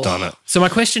Max has done it. So my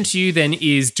question to you then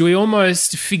is, do we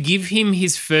almost forgive him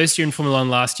his first year in Formula One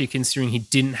last year, considering he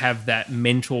didn't have that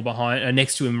mentor behind,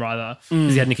 next to him rather,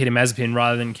 because he had Nikita Mazepin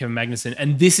rather than Kevin Magnussen?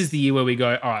 And this is the year where we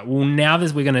go, all right, well, now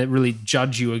that we're going to really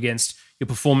judge you against your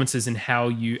performances and how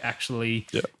you actually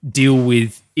deal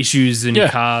with issues in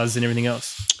cars and everything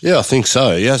else. Yeah, I think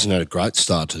so. He hasn't had a great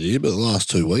start to the year, but the last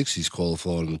 2 weeks he's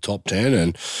qualified in the top 10.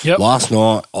 And last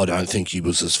night, I don't think he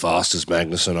was as fast as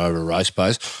Magnussen over race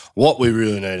pace. What we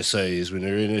really need to see is we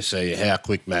really need to see how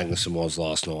quick Magnussen was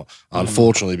last night.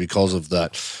 Unfortunately, because of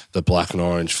that, the black and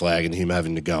orange flag and him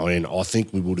having to go in, I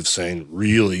think we would have seen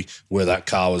really where that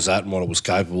car was at and what it was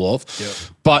capable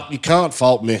of. But you can't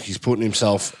fault Mick. He's putting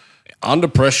himself under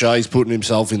pressure. He's putting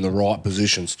himself in the right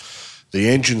positions. The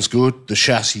engine's good, the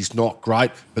chassis not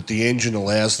great, but the engine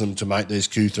allows them to make these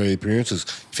Q3 appearances.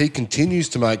 If he continues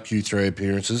to make Q3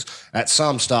 appearances, at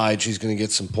some stage he's going to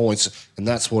get some points, and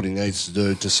that's what he needs to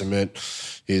do to cement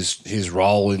his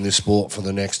role in this sport for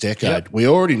the next decade. We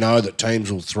already know that teams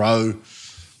will throw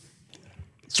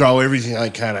everything they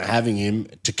can at having him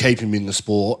to keep him in the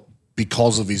sport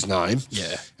because of his name.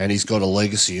 Yeah. And he's got a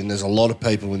legacy, and there's a lot of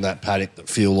people in that paddock that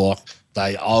feel like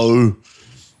they owe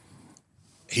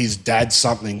his dad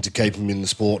something to keep him in the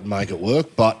sport and make it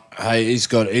work. But hey, he's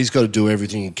got to do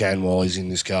everything he can while he's in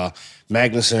this car.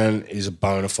 Magnussen is a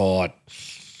bona fide,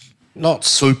 not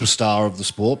superstar of the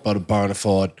sport, but a bona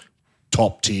fide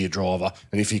top tier driver.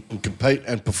 And if you can compete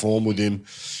and perform with him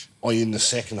in the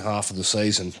second half of the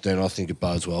season, then I think it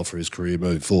bodes well for his career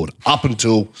moving forward. Up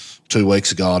until 2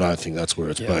 weeks ago, I don't think that's where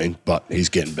it's been, but he's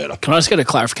getting better. Can I just get a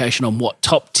clarification on what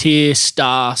top tier,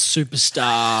 star,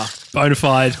 superstar,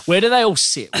 Bonafide. where do they all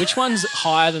sit? Which one's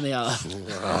higher than the other?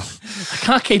 I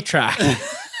can't keep track.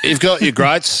 You've got your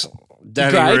greats,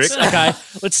 Danny Great. Rick. Okay,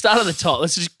 let's start at the top.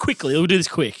 Let's just quickly. We'll do this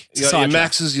quick. You got your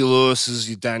Maxes, your Lewises,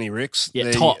 your Danny Ricks. Yeah,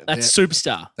 They're- top. they're- That's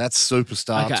superstar. That's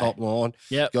superstar, Okay. top line.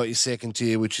 Yep. Got your second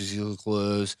tier, which is your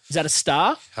Leclerc. Is that a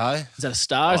star? Hey? Is that a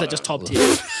star? Or is that just top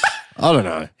tier? I don't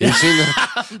know. He's in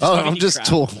the, I'm you just crap.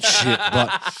 talking shit,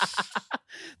 but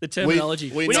The terminology.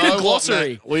 We need know a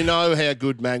glossary. we know how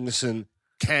good Magnussen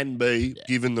can be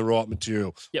given the right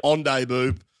material. Yep. On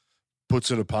debut,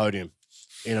 puts in a podium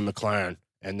in a McLaren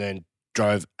and then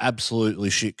drove absolutely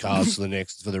shit cars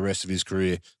for the rest of his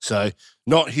career. So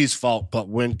not his fault, but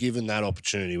when given that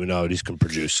opportunity, we know what he can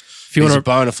produce. you He's wanna- a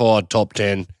bona fide top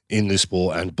 10 in this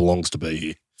sport and belongs to be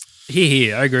here.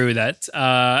 Here, I agree with that.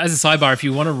 As a sidebar, if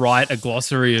you want to write a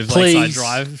glossary of Lakeside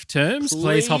Drive terms,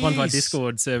 please hop onto our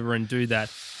Discord server and do that.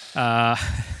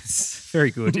 It's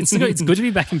very good. It's good to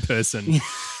be back in person.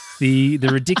 The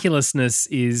ridiculousness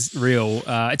is real.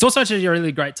 It's also actually a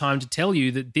really great time to tell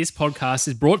you that this podcast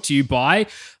is brought to you by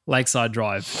Lakeside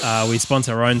Drive. We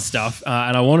sponsor our own stuff,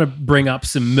 and I want to bring up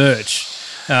some merch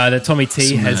that Tommy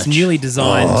T has newly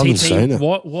designed. I haven't seen it.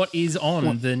 What is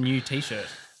on the new T-shirt?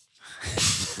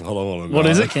 I don't want to know. What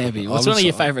is it, Campy? What's one of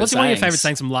your favourite sayings? What's one of your favourite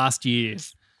sayings from last year?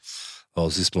 Oh,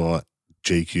 is this my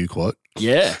GQ quote?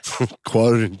 Yeah.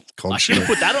 Quoted in I should have consummate,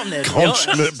 put that on there, to be honest.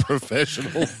 consummate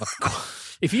professional.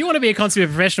 If you want to be a consummate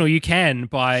professional, you can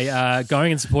by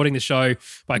going and supporting the show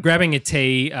by grabbing a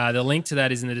tee. The link to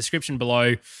that is in the description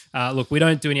below. Look, we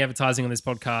don't do any advertising on this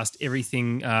podcast.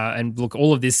 Everything and look,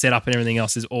 all of this setup and everything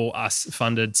else is all us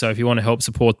funded. So if you want to help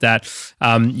support that,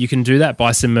 you can do that.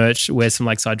 Buy some merch, wear some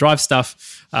Lakeside Drive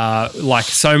stuff, like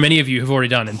so many of you have already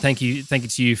done. And thank you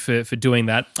to you for doing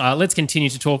that. Let's continue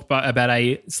to talk about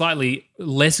a slightly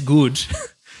less good.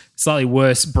 Slightly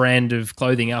worse brand of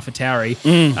clothing,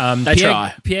 AlphaTauri. They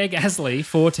try. Pierre Gasly,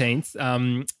 14th,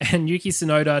 and Yuki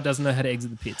Tsunoda doesn't know how to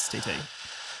exit the pits, TT.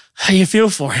 You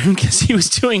feel for him because he was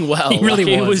doing well. He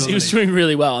really was, He was doing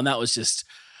really well, and that was just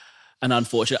an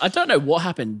unfortunate. I don't know what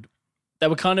happened. They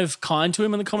were kind of kind to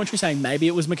him in the commentary, saying maybe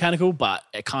it was mechanical, but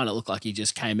it kind of looked like he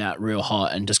just came out real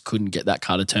hot and just couldn't get that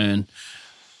car to turn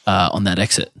on that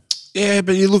exit. Yeah,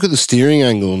 but you look at the steering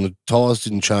angle and the tyres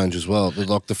didn't change as well.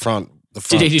 Like the front.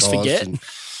 Did he just forget?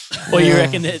 Or you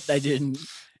reckon that they didn't?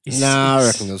 I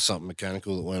reckon there's something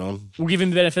mechanical that went on. We'll give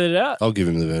him the benefit of the doubt. I'll give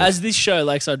him the benefit. As this show,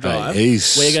 Lakeside Drive,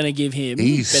 we're going to give him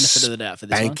benefit of the doubt for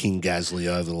this one. Spanking Gasly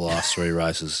over the last 3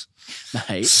 races.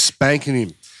 Mate. Spanking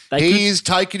him. He's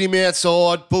taken him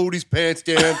outside, pulled his pants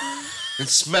down and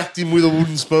smacked him with a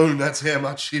wooden spoon. That's how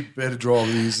much shit better driver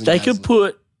he is than They Gasly. could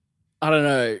put, I don't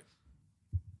know,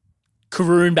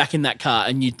 Karoon back in that car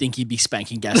and you'd think he'd be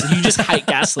spanking Gasly. You just hate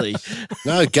Gasly.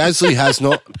 No, Gasly has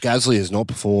not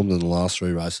performed in the last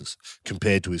 3 races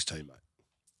compared to his teammate.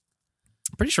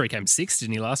 Pretty sure he came 6th,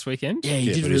 didn't he, last weekend? Yeah, he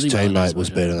did but really his well. teammate was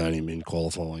better than him in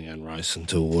qualifying and race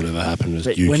until whatever happened with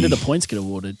Yuki. When did the points get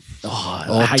awarded?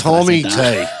 I hate Tommy that I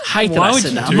said T. that. Hate that Why I would said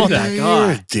you that. do I'm not that? that You're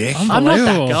guy. a dick. I'm not that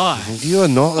Unbelievable. guy. You are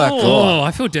not that guy. Oh,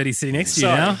 I feel dirty sitting next to you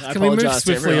Sorry, now. I Can we move apologise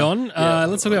to swiftly everyone. on?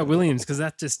 Let's talk about Williams because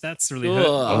that's really hurt.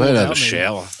 Ugh. I'm going to have a Help me.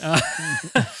 shower.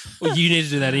 Well, you need to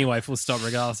do that anyway, full stop,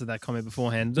 regardless of that comment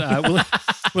beforehand.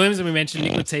 Williams, and we mentioned,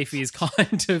 Nick Latifi is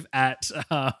kind of at...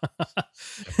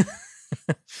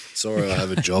 Sorry, I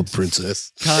have a job,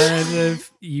 princess.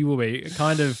 You will be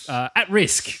kind of at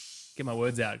risk. Get my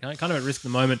words out. Kind of at risk at the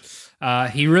moment.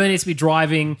 He really needs to be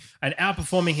driving and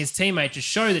outperforming his teammate to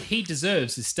show that he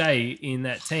deserves to stay in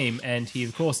that team. And he,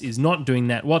 of course, is not doing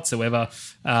that whatsoever.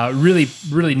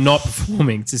 Really not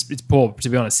performing. It's poor, to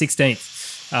be honest. 16th.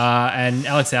 And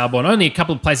Alex Albon, only a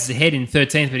couple of places ahead in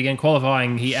 13th, but again,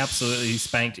 qualifying, he absolutely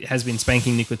has been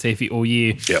spanking Nick Latifi all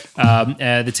year. Yep.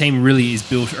 The team really is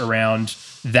built around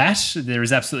that. There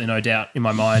is absolutely no doubt in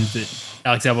my mind that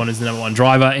Alex Albon is the number 1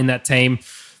 driver in that team.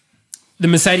 The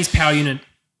Mercedes power unit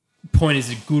point is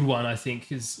a good one, I think,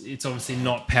 because it's obviously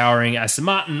not powering Aston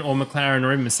Martin or McLaren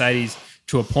or even Mercedes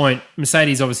to a point.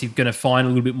 Mercedes obviously going to find a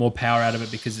little bit more power out of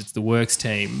it because it's the works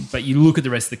team. But you look at the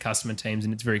rest of the customer teams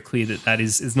and it's very clear that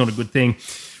is not a good thing.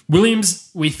 Williams,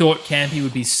 we thought Campy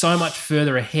would be so much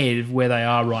further ahead of where they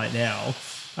are right now.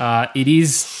 It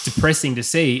is depressing to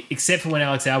see, except for when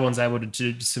Alex Albon's able to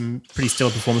do some pretty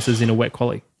stellar performances in a wet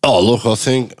quali. Oh, look, I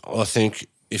think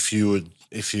if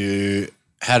you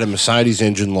had a Mercedes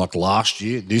engine like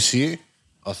this year,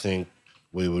 I think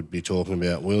we would be talking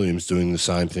about Williams doing the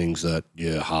same things that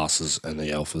Haas's and the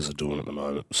Alphas are doing at the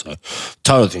moment. So,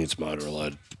 totally think it's motor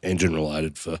related, engine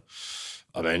related.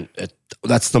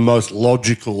 That's the most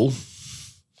logical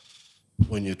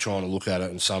when you're trying to look at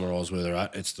it and summarise where they're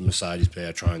at. It's the Mercedes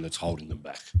powertrain that's holding them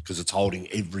back because it's holding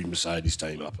every Mercedes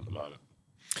team up at the moment.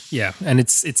 Yeah, and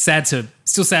it's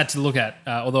still sad to look at.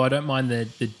 Although I don't mind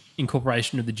the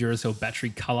incorporation of the Duracell battery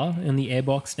colour in the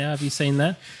airbox now. Have you seen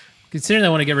that? Considering they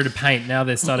want to get rid of paint, now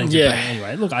they're starting to paint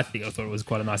anyway. Look, I thought it was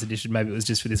quite a nice addition. Maybe it was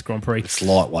just for this Grand Prix. It's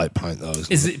lightweight paint though,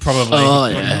 isn't Is it? it probably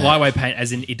lightweight paint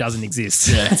as in it doesn't exist.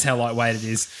 Yeah. That's how lightweight it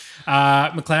is.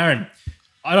 McLaren,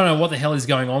 I don't know what the hell is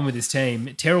going on with this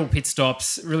team. Terrible pit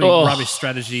stops, really rubbish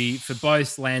strategy for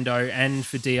both Lando and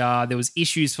for DR. There was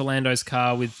issues for Lando's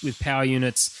car with power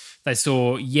units. They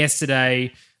saw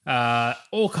yesterday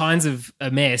all kinds of a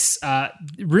mess.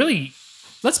 Really,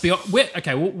 let's be honest.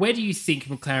 Where do you think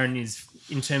McLaren is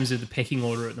in terms of the pecking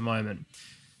order at the moment?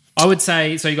 I would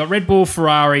say, so you got Red Bull,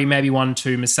 Ferrari, maybe 1,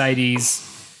 2, Mercedes.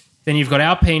 Then you've got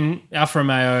Alpine, Alfa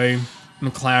Romeo,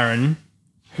 McLaren.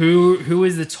 Who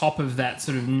is the top of that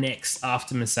sort of next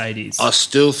after Mercedes? I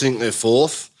still think they're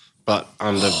fourth, but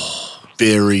under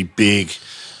very big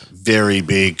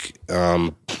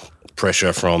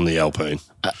pressure from the Alpine.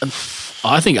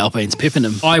 I think Alpine's pipping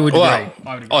them. I would agree.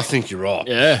 I think you're right.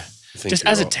 Yeah. think Just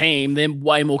you're as a right. team, they're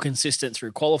way more consistent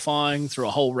through qualifying, through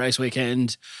a whole race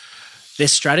weekend. Their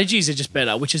strategies are just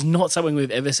better, which is not something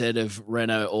we've ever said of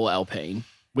Renault or Alpine.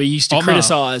 We used to Otmar.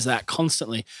 criticise that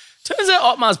constantly. Turns out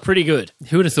Otmar's pretty good.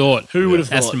 Who would have thought? Who would have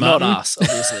thought? Aston Not Martin? us,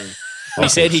 obviously. We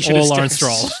said he should have Or Lawrence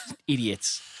stuck- Stroll.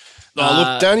 Idiots. No,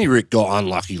 look, Danny Rick got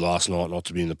unlucky last night not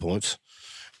to be in the points.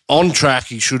 On track,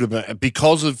 he should have been,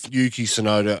 because of Yuki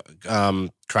Tsunoda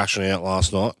crashing out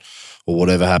last night, or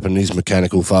whatever happened, his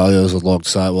mechanical failure, as I'd like to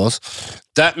say it was.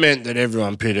 That meant that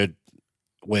everyone pitted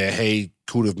where he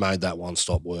could have made that one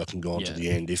stop work and gone to the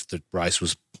end if the race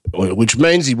was, which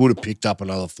means he would have picked up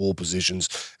another 4 positions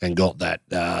and got that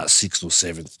 6th or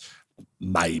 7th,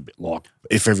 maybe, like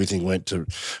if everything went to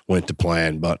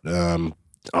plan. But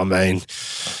I mean,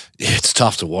 yeah, it's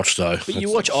tough to watch though. But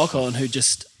you watch Ocon, who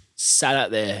just sat out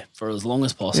there for as long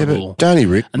as Yeah, possible. but Danny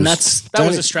Rick, and was, that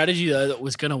was a strategy, though, that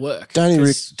was going to work. Danny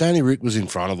 'Cause Rick was in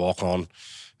front of Ocon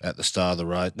at the start of the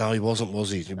race. No, he wasn't,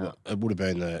 was he? It would have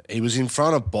been he was in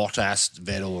front of Bottas,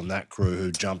 Vettel, and that crew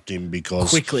who jumped him because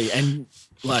quickly, and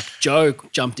like Joe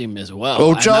jumped him as well.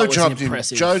 Well, and Joe that was jumped him.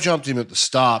 impressive. Joe jumped him at the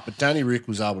start, but Danny Rick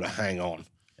was able to hang on.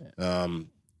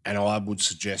 And I would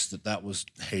suggest that was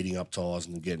heating up tyres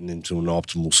and getting into an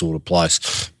optimal sort of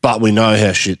place. But we know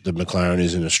how shit the McLaren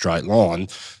is in a straight line.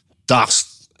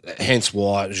 Thus, hence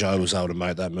why Joe was able to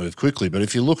make that move quickly. But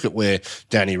if you look at where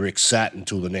Danny Rick sat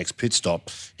until the next pit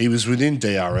stop, he was within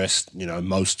DRS,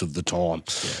 most of the time.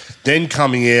 Yeah. Then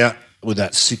coming out with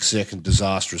that 6-second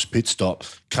disastrous pit stop,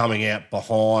 coming out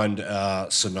behind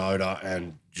Tsunoda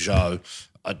and Joe,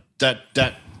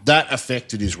 that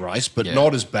affected his race, but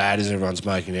not as bad as everyone's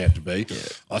making it out to be. Yeah.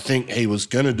 I think he was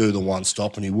going to do the one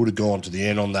stop and he would have gone to the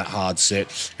end on that hard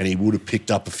set and he would have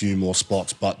picked up a few more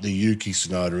spots. But the Yuki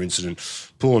Tsunoda incident,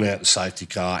 pulling out the safety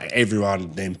car,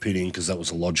 everyone then pitting because that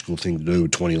was a logical thing to do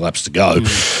with 20 laps to go,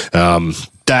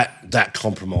 that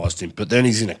compromised him. But then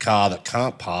he's in a car that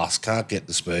can't pass, can't get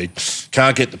the speed,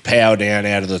 can't get the power down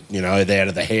out of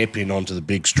the hairpin onto the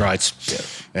big straights.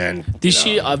 Yeah. And this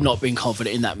year, I've not been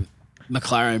confident in that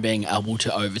McLaren being able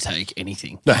to overtake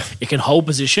anything. No. It can hold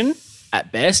position at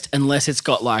best, unless it's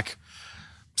got like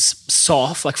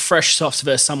soft, like fresh softs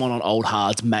versus someone on old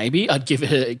hards. Maybe I'd give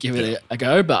it a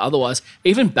go, but otherwise,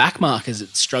 even back markers,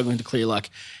 it's struggling to clear. Like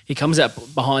he comes out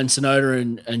behind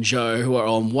Tsunoda and Joe, who are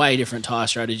on way different tyre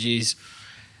strategies,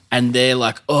 and they're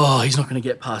like, oh, he's not going to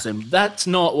get past him. That's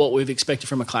not what we've expected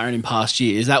from McLaren in past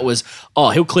years. That was,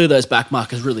 he'll clear those back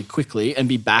markers really quickly and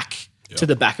be back to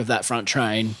the back of that front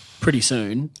train pretty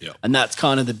soon. Yep. And that's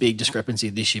kind of the big discrepancy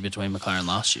this year between McLaren and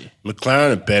last year.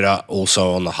 McLaren are better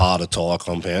also on the harder tyre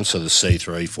compounds, so the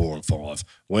C3, 4 and 5.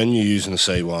 When you're using the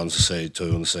C1s, the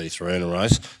C2 and the C3 in a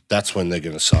race, that's when they're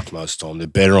going to suck most of the time. They're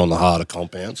better on the harder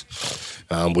compounds,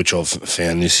 which I've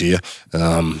found this year.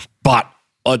 But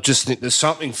I just think there's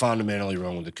something fundamentally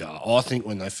wrong with the car. I think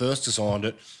when they first designed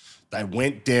it, they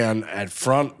went down at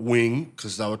front wing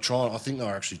because they were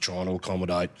actually trying to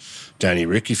accommodate Danny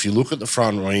Rick. If you look at the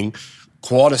front wing,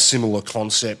 quite a similar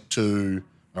concept to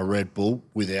a Red Bull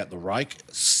without the rake.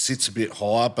 It sits a bit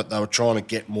higher, but they were trying to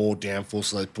get more downforce,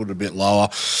 so they put it a bit lower.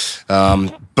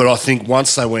 But I think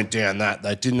once they went down that,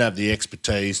 they didn't have the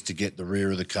expertise to get the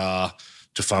rear of the car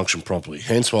to function properly.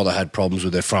 Hence why they had problems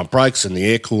with their front brakes and the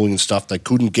air cooling and stuff. They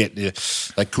couldn't get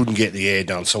the air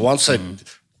done. So once they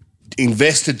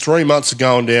invested 3 months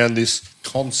ago and down this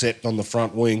concept on the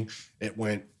front wing,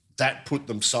 that put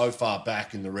them so far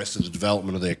back in the rest of the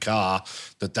development of their car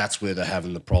that's where they're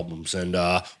having the problems. And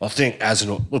I think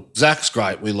look, Zach's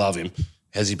great. We love him.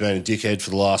 Has he been a dickhead for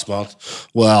the last month?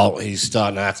 Well, he's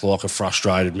starting to act like a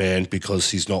frustrated man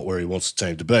because he's not where he wants the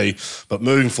team to be. But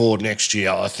moving forward next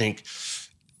year, I think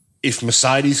if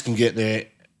Mercedes can get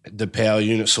the power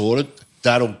unit sorted,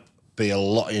 that'll be a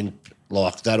lot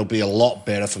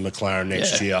better for McLaren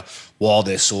next year while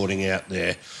they're sorting out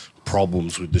their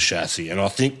problems with the chassis. And I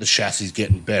think the chassis is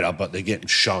getting better, but they're getting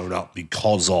shown up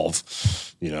because of,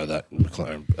 that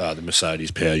McLaren, the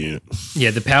Mercedes power unit. Yeah,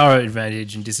 the power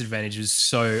advantage and disadvantage was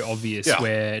so obvious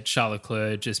where Charles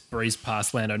Leclerc just breezed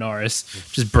past Lando Norris,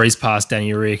 just breezed past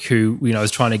Danny Rick, who, was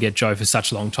trying to get Joe for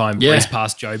such a long time, breezed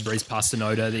past Joe, breezed past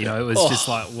Tsunoda. It was just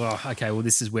like, well, okay, well,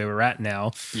 this is where we're at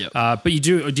now. Yep. But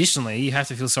additionally, you have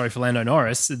to feel sorry for Lando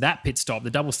Norris. That pit stop, the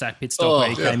double stack pit stop where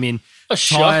he came in,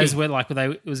 tyres were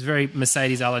it was very very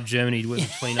Mercedes a la Germany with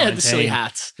 2019. the silly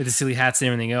hats. With the silly hats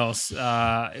and everything else.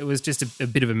 It was just a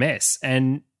bit of a mess.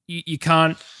 And you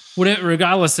can't,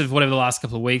 regardless of whatever the last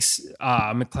couple of weeks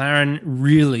are, McLaren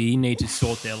really need to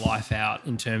sort their life out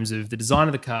in terms of the design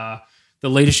of the car, the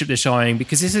leadership they're showing,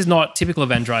 because this is not typical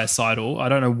of Andreas Seidel. I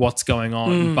don't know what's going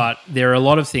on, but there are a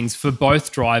lot of things for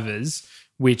both drivers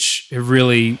which have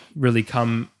really, really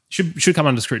should come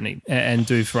under scrutiny and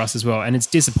do for us as well. And it's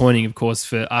disappointing, of course,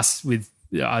 for us with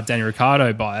our Daniel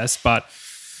Ricciardo bias, but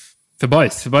for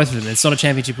both of them, it's not a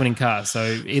championship-winning car.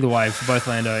 So either way, for both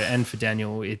Lando and for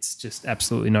Daniel, it's just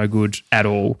absolutely no good at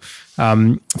all.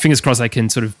 Fingers crossed they can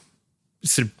sort of,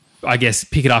 I guess,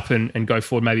 pick it up and go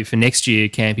forward maybe for next year,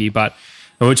 Campy. But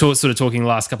we're sort of talking the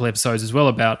last couple of episodes as well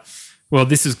about, well,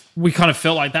 we kind of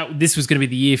felt like that this was going to be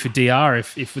the year for DR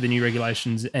if with the new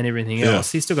regulations and everything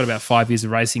else. He's still got about 5 years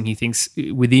of racing, he thinks,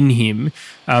 within him.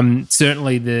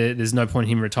 Certainly there's no point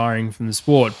in him retiring from the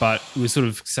sport, but we're sort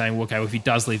of saying, well, okay, well, if he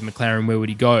does leave McLaren, where would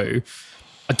he go?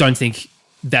 I don't think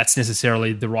that's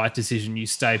necessarily the right decision. You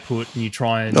stay put and you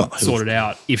try and sort it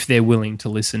out if they're willing to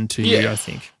listen to you, I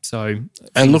think. So,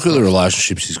 and look at the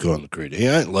relationships he's got on the grid. He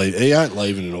ain't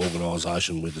leaving an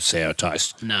organisation with a sour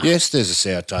taste. No. Yes, there's a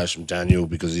sour taste from Daniel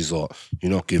because he's like,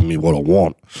 you're not giving me what I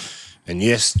want. And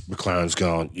yes, McLaren's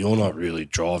going, you're not really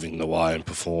driving the way and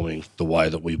performing the way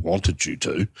that we wanted you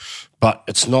to. But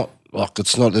there's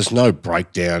no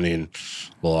breakdown in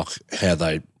like how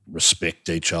they respect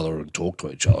each other and talk to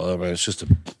each other. I mean, it's just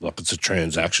it's a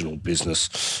transactional business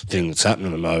thing that's happening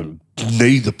at the moment.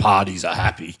 Neither parties are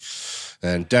happy.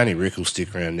 And Danny Rick will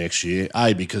stick around next year,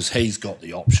 because he's got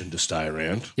the option to stay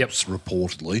around. Yep.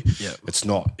 Reportedly. Yep. It's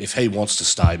not, if he wants to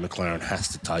stay, McLaren has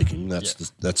to take him. That's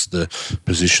the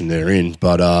position they're in.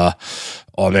 But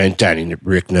Danny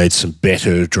Rick needs some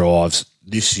better drives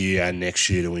this year and next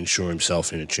year to ensure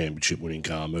himself in a championship-winning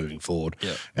car moving forward.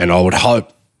 Yep. And I would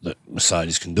hope that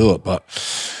Mercedes can do it. But,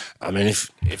 I mean,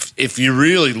 if you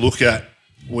really look at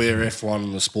where F1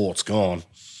 and the sport's gone,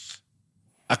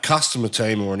 a customer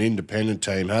team or an independent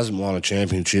team hasn't won a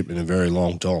championship in a very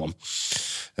long time.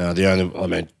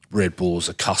 Red Bull was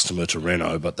a customer to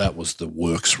Renault, but that was the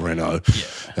works Renault.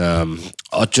 Yeah.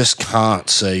 I just can't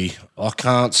see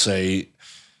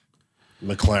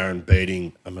McLaren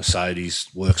beating a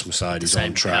works Mercedes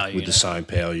on track with the same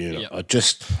power unit. Yep.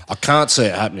 I can't see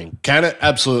it happening. Can it?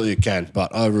 Absolutely it can.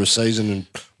 But over a season and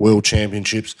world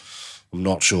championships, I'm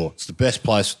not sure. It's the best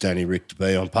place for Danny Rick to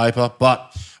be on paper,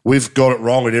 but we've got it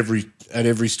wrong at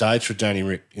every stage for Danny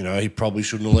Rick. You know, he probably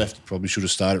shouldn't have left. He probably should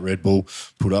have stayed at Red Bull,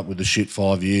 put up with the shit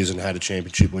 5 years and had a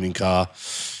championship-winning car,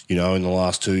 in the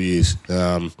last 2 years.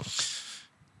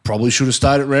 Probably should have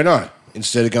stayed at Renault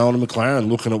instead of going to McLaren,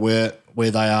 looking at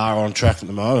where they are on track at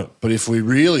the moment. But if we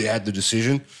really had the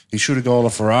decision, he should have gone to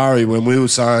Ferrari when we were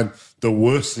saying the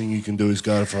worst thing you can do is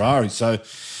go to Ferrari. So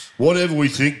whatever we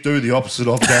think, do the opposite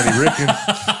of Danny Rick, and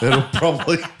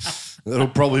that'll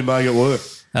probably make it work.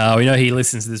 We know he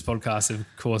listens to this podcast, of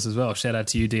course, as well. Shout out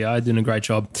to you, Dio, doing a great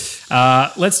job.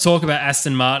 Let's talk about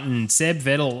Aston Martin, Seb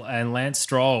Vettel and Lance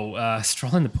Stroll.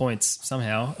 Stroll in the points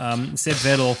somehow. Seb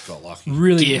Vettel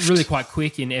really quite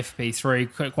quick in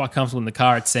FP3, quite comfortable in the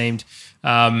car, it seemed.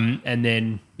 And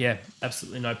then,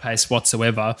 absolutely no pace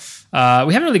whatsoever. We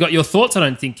haven't really got your thoughts, I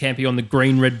don't think, Campy, on the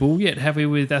green Red Bull yet, have we,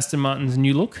 with Aston Martin's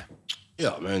new look?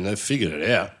 Yeah, I mean, they've figured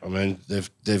it out. I mean,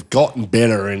 they've gotten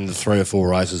better in the 3 or 4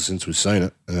 races since we've seen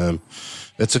it.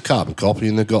 It's a carbon copy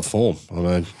and they've got form. I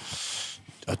mean,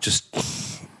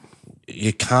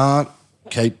 you can't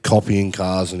keep copying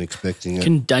cars and expecting it.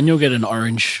 Can Daniel get an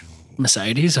orange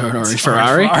Mercedes or an orange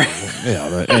Ferrari?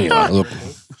 Yeah,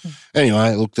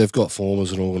 anyway, look, they've got form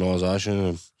as an organisation,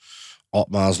 and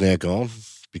Otmar's now gone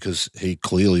because he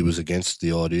clearly was against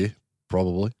the idea,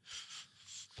 probably.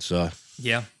 So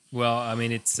yeah. Well, I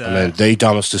mean, it's... the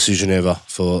dumbest decision ever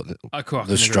for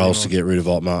the Strolls to get rid of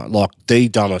Otmar. Like, the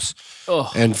dumbest. Oh.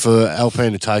 And for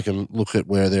Alpine to take him, look at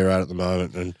where they're at the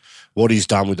moment and what he's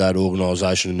done with that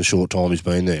organisation in the short time he's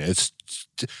been there. It's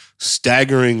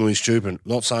staggeringly stupid.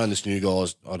 Not saying this new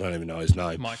guy's... I don't even know his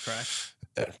name. Mike Crack.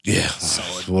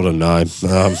 Solid. What a name.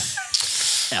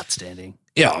 Outstanding.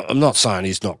 Yeah, I'm not saying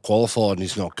he's not qualified and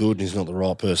he's not good and he's not the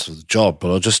right person for the job,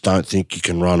 but I just don't think you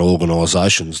can run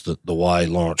organisations the way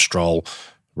Lawrence Stroll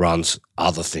runs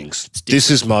other things.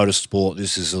 This is motorsport.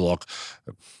 This is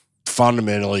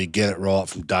fundamentally get it right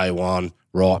from day one,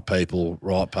 right people,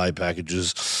 right pay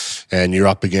packages, and you're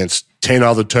up against 10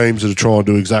 other teams that are trying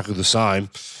to do exactly the same.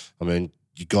 I mean,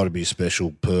 you've got to be a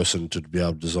special person to be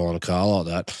able to design a car like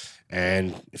that.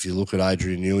 And if you look at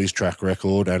Adrian Newey's track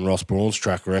record and Ross Brawn's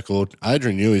track record,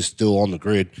 Adrian Newey's still on the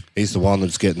grid. He's the one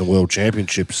that's getting the world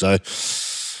championship. So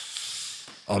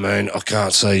I mean, I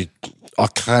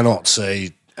cannot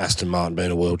see Aston Martin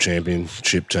being a world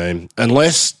championship team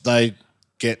unless they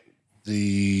get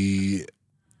the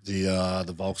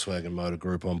Volkswagen Motor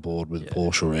Group on board with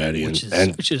Porsche or Audi. Which is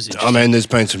interesting. I mean, there's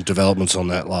been some developments on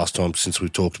that last time since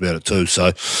we've talked about it too.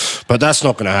 So, but that's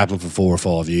not going to happen for 4 or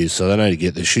 5 years. So they need to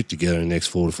get their shit together in the next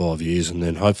 4 to 5 years, and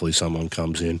then hopefully someone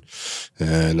comes in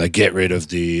and they get rid of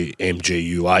the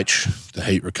MGUH, the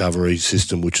heat recovery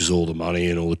system, which is all the money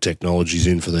and all the technologies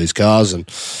in for these cars,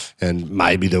 and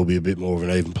maybe there'll be a bit more of an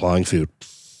even playing field.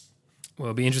 Well,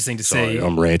 it'll be interesting to Sorry, see.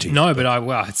 I'm ranting. No, but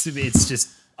it's just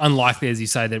unlikely, as you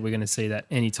say, that we're going to see that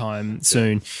anytime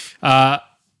soon. No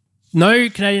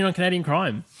Canadian on Canadian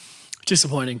crime.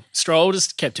 Disappointing. Stroll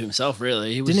just kept to himself,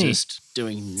 really. He was Didn't he? just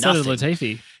doing So nothing. did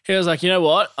Latifi. He was like, you know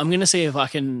what? I'm going to see if I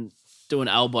can do an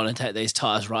Albon and take these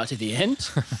tyres right to the end.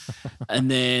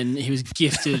 And then he was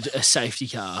gifted a safety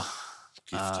car.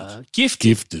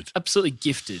 Gifted. Absolutely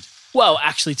gifted. Well,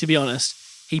 actually, to be honest,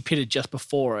 he pitted just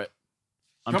before it.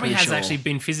 I'm Probably pretty has sure. actually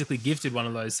been physically gifted one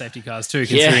of those safety cars too,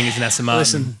 considering he's an Aston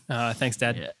Martin. Listen. Thanks,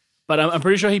 Dad. Yeah. But I'm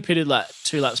pretty sure he pitted like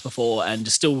 2 laps before and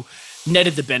just still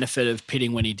netted the benefit of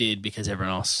pitting when he did because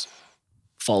everyone else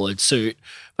followed suit.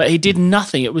 But he did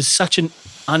nothing. It was such an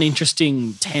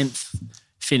uninteresting 10th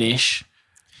finish.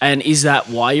 And is that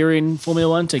why you're in Formula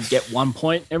One, to get 1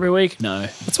 point every week? No.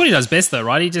 That's what he does best, though,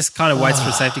 right? He just kind of waits for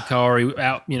a safety car, or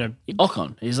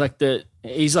Ocon. He's like a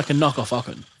knockoff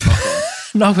Ocon.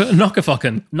 knock a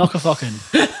fucking.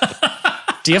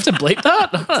 Do you have to bleep that?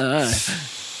 I don't know.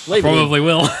 Leave Probably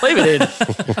will. Leave it in.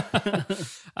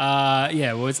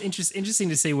 Well, it's interesting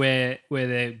to see where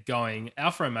they're going.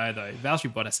 Alfa Romeo, though,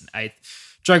 Valtteri Bottas in 8th,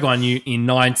 Zhou Guanyu in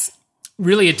 9th.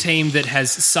 Really a team that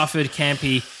has suffered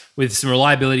Campy with some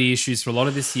reliability issues for a lot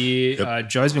of this year. Yep.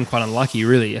 Joe's been quite unlucky,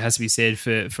 really, it has to be said,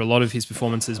 for a lot of his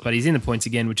performances, but he's in the points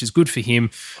again, which is good for him.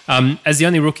 As the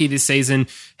only rookie this season,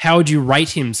 how would you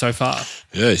rate him so far?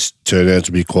 Yeah, he's turned out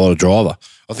to be quite a driver.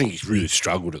 I think he's really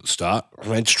struggled at the start. I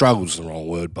mean, struggled's the wrong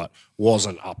word, but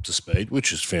wasn't up to speed,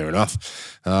 which is fair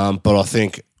enough. But I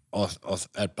think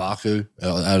at Baku,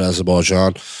 at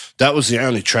Azerbaijan, that was the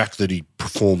only track that he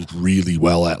performed really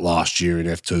well at last year in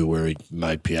F2, where he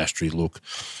made Piastri look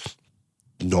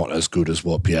not as good as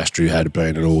what Piastri had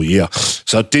been in all year.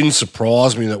 So it didn't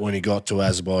surprise me that when he got to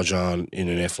Azerbaijan in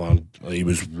an F1, he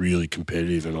was really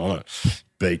competitive and on it.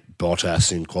 Beat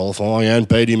Bottas in qualifying and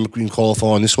beat him in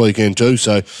qualifying this weekend too.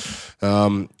 So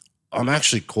I'm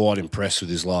actually quite impressed with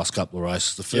his last couple of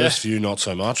races. The first few, not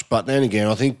so much. But then again,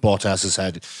 I think Bottas has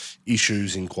had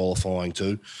issues in qualifying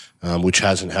too, which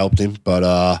hasn't helped him. But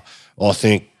I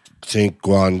think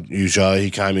Guan Yu,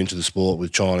 he came into the sport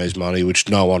with Chinese money, which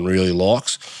no one really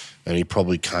likes. And he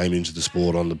probably came into the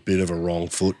sport on a bit of a wrong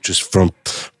foot just from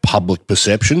public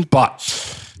perception. But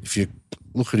if you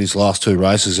look at his last 2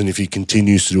 races, and if he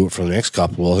continues to do it for the next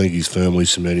couple, I think he's firmly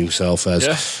cemented himself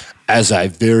as a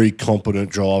very competent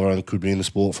driver and could be in the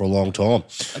sport for a long time,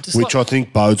 which I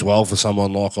think bodes well for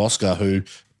someone like Oscar, who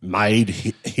made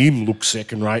him look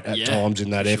second rate at times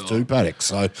in that F2 paddock.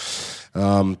 So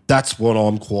that's what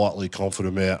I'm quietly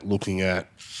confident about looking at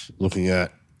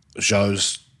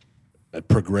Zhou's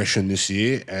progression this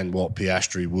year and what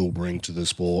Piastri will bring to the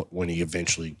sport when he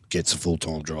eventually gets a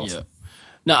full-time drive. Yeah.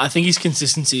 No, I think his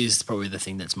consistency is probably the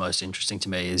thing that's most interesting to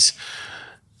me. Is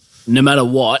no matter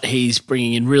what, he's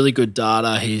bringing in really good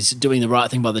data. He's doing the right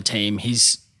thing by the team.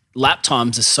 His lap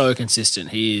times are so consistent.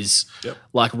 He is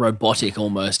like robotic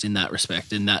almost in that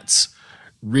respect, and that's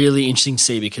really interesting to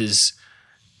see because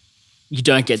you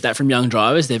don't get that from young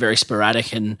drivers. They're very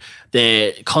sporadic and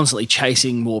they're constantly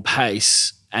chasing more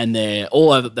pace, and they're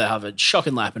all over. They have a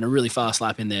shocking lap and a really fast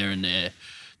lap in there, and they're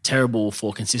terrible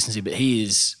for consistency. But he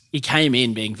came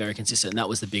in being very consistent, and that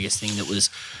was the biggest thing. That was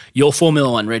your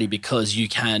Formula One ready because you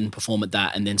can perform at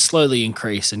that and then slowly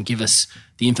increase and give us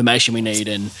the information we need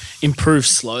and improve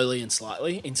slowly and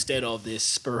slightly instead of this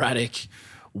sporadic,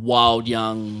 wild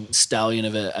young stallion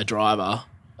of a driver.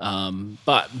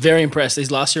 But very impressed.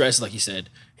 These last 2 races, like you said,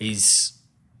 he's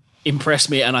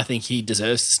impressed me, and I think he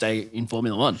deserves to stay in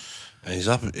Formula One. And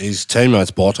his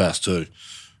teammate's Bottas too.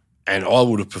 And I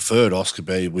would have preferred Oscar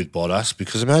be with Bottas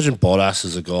because imagine Bottas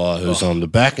is a guy who's on the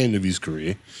back end of his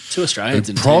career. 2 Australians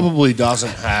in probably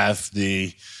doesn't have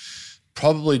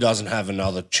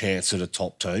another chance at a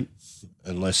top team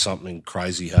unless something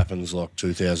crazy happens like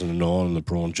 2009 in the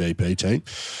Brawn GP team.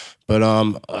 But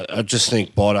I just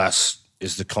think Bottas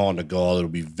is the kind of guy that'll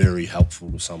be very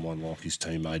helpful to someone like his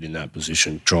teammate in that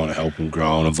position, trying to help him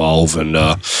grow and evolve. And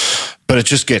but it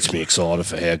just gets me excited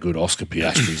for how good Oscar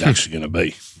Piastri is actually going to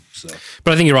be. So.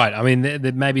 But I think you're right. I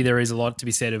mean, maybe there is a lot to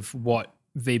be said of what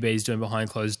VB's doing behind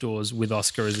closed doors with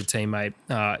Oscar as a teammate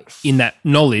in that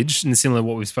knowledge, and similar to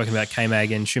what we've spoken about,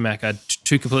 K-Mag and Schumacher,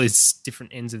 two completely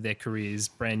different ends of their careers,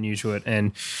 brand new to it,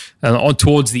 and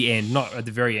towards the end, not at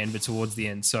the very end, but towards the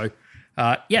end. So,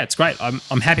 it's great.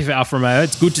 I'm happy for Alfa Romeo.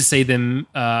 It's good to see them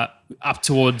up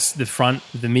towards the front,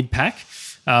 the mid-pack,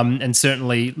 and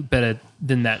certainly better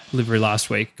than that livery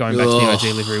last week. Going back to the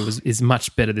IG livery is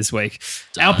much better this week.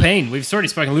 Alpine, we've already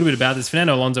spoken a little bit about this.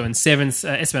 Fernando Alonso in 7th,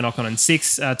 Esteban Ocon in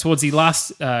 6th. Towards the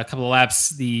last couple of laps,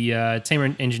 the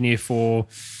team engineer for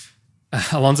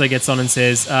Alonso gets on and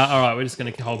says, all right, we're just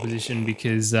going to hold position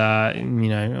because, and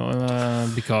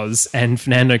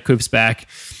Fernando coops back.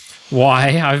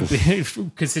 Why?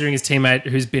 Considering his teammate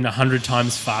who's been 100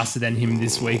 times faster than him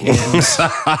this weekend.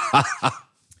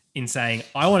 In saying,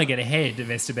 I want to get ahead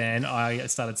of Esteban. I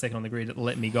started second on the grid.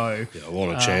 Let me go. Yeah, I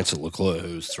want a chance at Leclerc,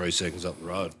 who's 3 seconds up the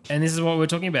road. And this is what we're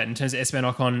talking about in terms of Esteban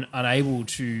Ocon unable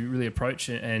to really approach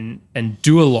it and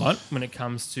do a lot when it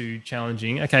comes to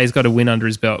challenging. Okay, he's got a win under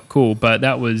his belt. Cool. But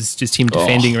that was just him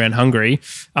defending around Hungary.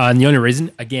 And the only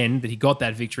reason, again, that he got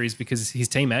that victory is because his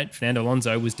teammate, Fernando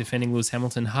Alonso, was defending Lewis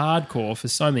Hamilton hardcore for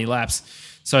so many laps,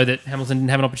 so that Hamilton didn't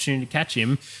have an opportunity to catch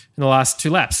him in the last 2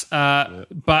 laps.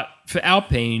 But for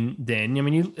Alpine then, I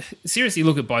mean, you seriously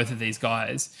look at both of these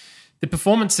guys. The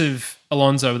performance of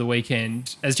Alonso over the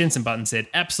weekend, as Jenson Button said,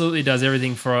 absolutely does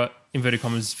everything for, inverted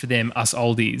commas, for them, us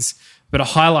oldies. But it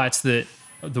highlights that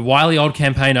the wily old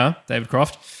campaigner, David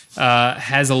Croft,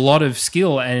 has a lot of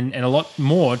skill and a lot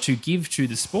more to give to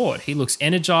the sport. He looks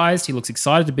energised. He looks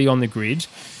excited to be on the grid.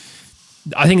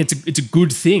 I think it's a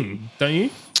good thing, don't you?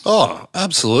 Oh,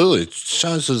 absolutely. It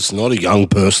shows that it's not a young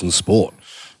person's sport.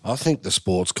 I think the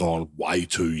sport's gone way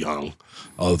too young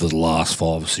over the last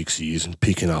 5 or 6 years and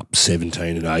picking up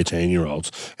 17 and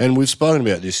 18-year-olds. And we've spoken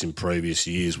about this in previous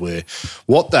years where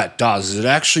what that does is it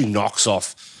actually knocks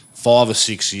off 5 or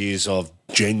 6 years of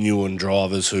genuine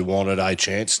drivers who wanted a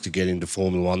chance to get into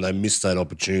Formula One. They missed that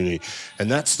opportunity.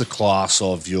 And that's the class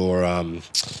of your,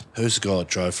 who's the guy that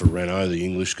drove for Renault, the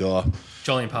English guy?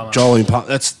 Jolyon Palmer.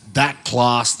 That's that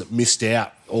class that missed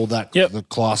out, the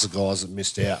class of guys that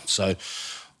missed out. So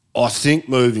I think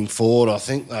moving forward, I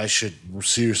think they should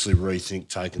seriously rethink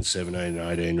taking 17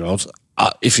 and 18-year-olds.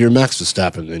 If you're Max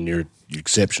Verstappen, then you're the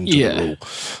exception to the rule.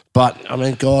 But, I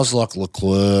mean, guys like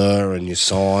Leclerc and your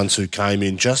Sainz who came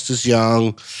in just as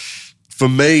young, for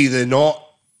me, they're not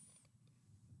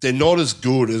as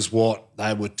good as what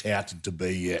they were touted to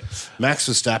be yet. Max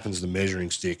Verstappen's the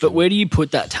measuring stick. But where do you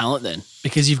put that talent then?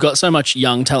 Because you've got so much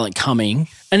young talent coming,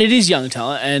 and it is young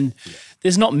talent, and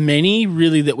there's not many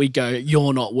really that we go,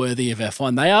 you're not worthy of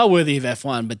F1. They are worthy of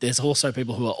F1, but there's also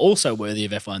people who are also worthy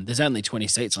of F1. There's only 20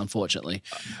 seats, unfortunately.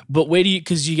 But where do you,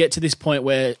 because you get to this point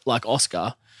where, like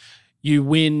Oscar, you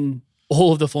win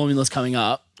all of the formulas coming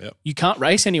up. Yep. You can't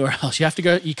race anywhere else.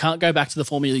 You can't go back to the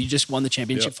formula you just won the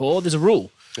championship for. There's a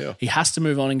rule. Yeah. He has to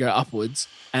move on and go upwards.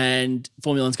 And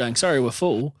Formula One's going, sorry, we're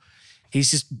full. He's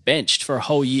just benched for a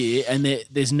whole year, and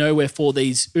there's nowhere for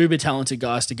these uber talented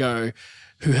guys to go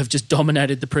who have just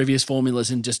dominated the previous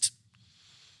formulas and just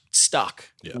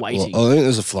stuck waiting. Well, I think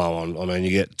there's a flow on. I mean,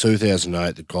 you get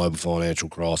 2008, the global financial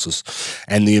crisis,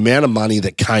 and the amount of money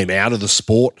that came out of the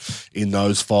sport in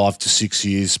those 5 to 6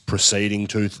 years preceding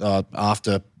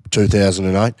after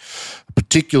 2008,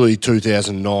 particularly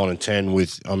 2009 and 10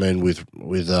 with the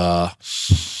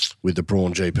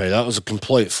Brawn GP. That was a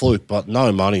complete fluke, but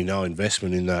no money, no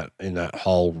investment in that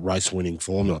whole race winning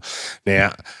formula.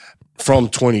 Now, from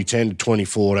 2010 to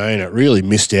 2014, it really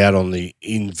missed out on the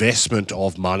investment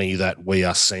of money that we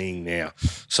are seeing now.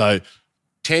 So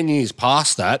 10 years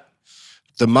past that,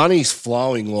 the money's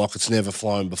flowing like it's never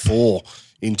flown before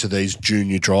into these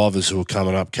junior drivers who are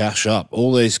coming up, cash up.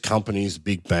 All these companies,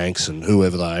 big banks and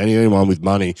whoever they are, anyone with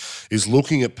money is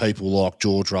looking at people like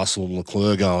George Russell and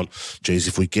Leclerc going, geez,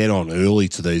 if we get on early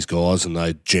to these guys and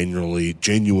they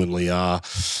genuinely are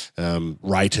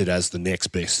rated as the next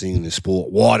best thing in the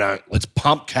sport, let's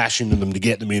pump cash into them to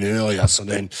get them in earlier, so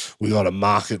then we got a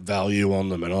market value on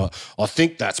them. And I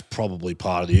think that's probably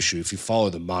part of the issue. If you follow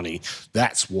the money,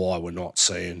 that's why we're not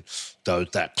seeing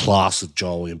that class of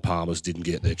Jolyon Palmers didn't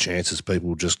get their chances.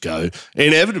 People just go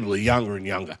inevitably younger and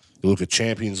younger. You look at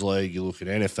Champions League, you look at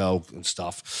NFL and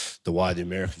stuff, the way the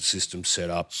American system's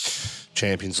set up.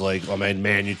 Champions League, I mean,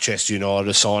 Manchester United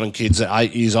are signing kids at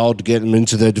 8 years old to get them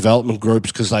into their development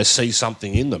groups because they see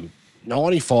something in them.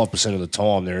 95% of the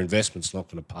time, their investment's not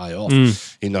going to pay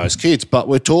off in those kids. But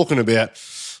we're talking about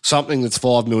something that's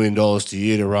 $5 million a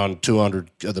year to run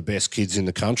 200 of the best kids in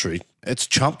the country. It's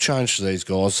chump change to these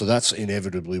guys, so that's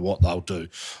inevitably what they'll do.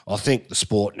 I think the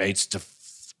sport needs to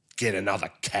get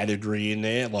another category in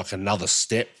there, like another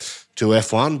step to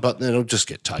F1, but then it'll just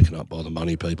get taken up by the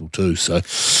money people too. So,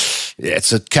 yeah,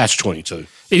 it's a catch-22.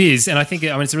 It is, and I think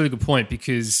it's a really good point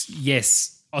because,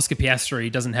 yes, Oscar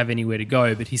Piastri doesn't have anywhere to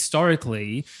go, but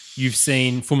historically you've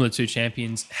seen Formula 2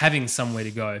 champions having somewhere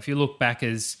to go. If you look back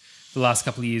as the last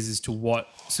couple of years as to what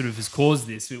sort of has caused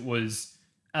this, it was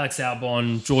Alex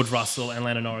Albon, George Russell and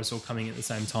Lando Norris all coming at the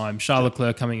same time, Charles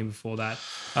Leclerc coming in before that,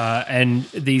 and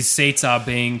these seats are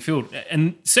being filled.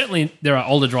 And certainly there are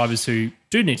older drivers who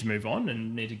do need to move on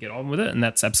and need to get on with it, and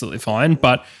that's absolutely fine.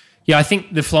 But yeah, I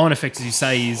think the flow-on effect, as you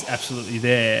say, is absolutely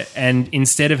there. And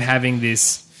instead of having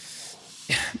this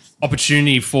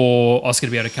opportunity for Oscar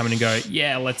to be able to come in and go,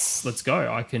 yeah, let's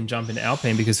go, I can jump into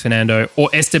Alpine because Fernando or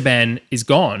Esteban is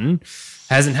gone,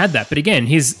 hasn't had that. But again,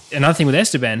 here's another thing with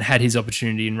Esteban, had his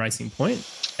opportunity in Racing Point,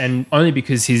 and only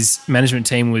because his management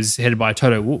team was headed by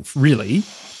Toto Wolff, really,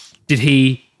 did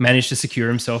he manage to secure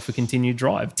himself a continued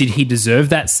drive. Did he deserve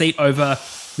that seat over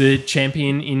the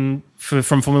champion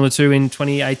from Formula 2 in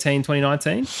 2018,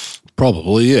 2019?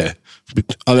 Probably, yeah.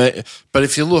 But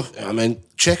if you look,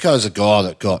 Checo's a guy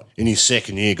that got, in his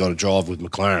second year, got a drive with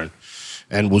McLaren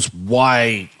and was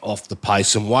way off the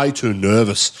pace and way too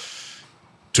nervous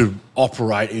to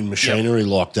operate in machinery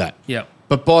like that. Yeah.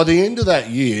 But by the end of that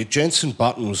year, Jenson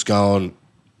Button was going,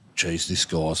 geez, this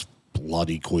guy's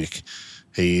bloody quick.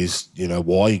 He is,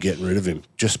 why are you getting rid of him?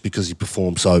 Just because he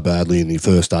performed so badly in the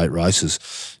first 8 races.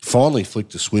 Finally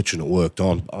flicked the switch and it worked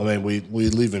on. We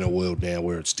live in a world now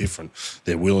where it's different.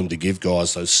 They're willing to give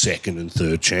guys those second and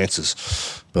third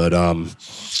chances. But,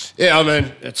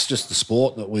 it's just the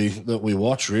sport that we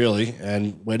watch, really,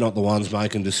 and we're not the ones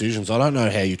making decisions. I don't know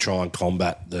how you try and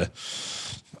combat look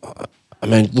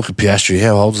at Piastri.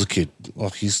 How old's the kid?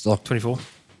 He's 24.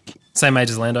 Same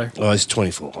age as Lando. Oh, he's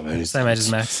 24. Same age as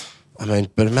Max.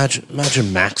 But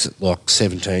imagine Max at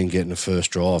 17 getting a first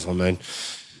drive.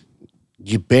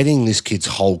 You're betting this kid's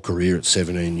whole career at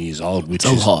 17 years old, which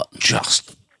is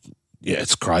just,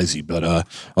 it's crazy. But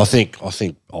I think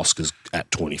Oscar's at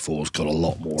 24 has got a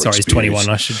lot more. Sorry, he's 21.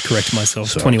 I should correct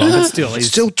myself. 21, but still, he's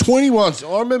still 21.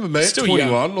 I remember me at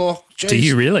 21. Oh, do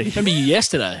you really? Remember you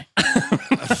yesterday?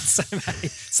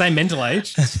 Same mental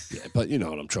age. Yeah, but you know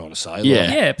what I'm trying to say. Yeah,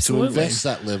 absolutely. To invest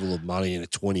that level of money in a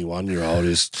 21-year-old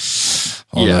is,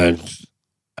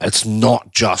 it's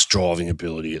not just driving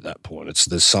ability at that point.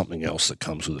 There's something else that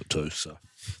comes with it too. So.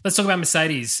 Let's talk about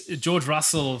Mercedes. George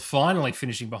Russell finally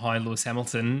finishing behind Lewis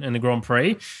Hamilton in the Grand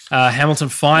Prix. Hamilton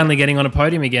finally getting on a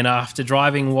podium again after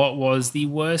driving what was the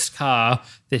worst car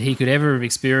that he could ever have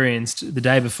experienced the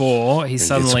day before. He's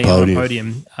suddenly on a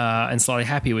podium and slightly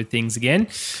happy with things again.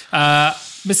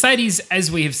 Mercedes,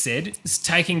 as we have said, is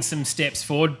taking some steps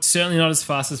forward. Certainly not as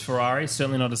fast as Ferrari,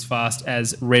 certainly not as fast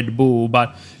as Red Bull.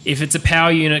 But if it's a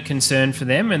power unit concern for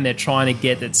them and they're trying to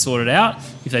get that sorted out,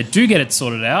 if they do get it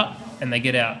sorted out, and they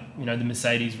get out, the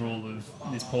Mercedes rule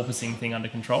of this porpoising thing under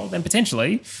control, then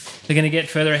potentially they're going to get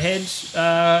further ahead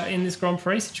in this Grand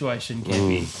Prix situation,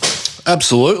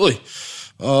 Absolutely.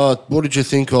 What did you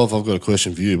think of? I've got a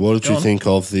question for you. What did you think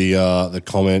of the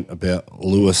comment about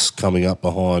Lewis coming up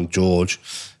behind George,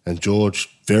 and George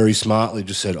very smartly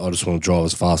just said, "I just want to drive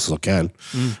as fast as I can,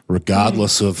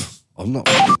 regardless of." I'm not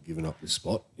giving up this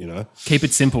spot, Keep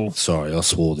it simple. Sorry, I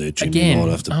swore there, Jim. Again, you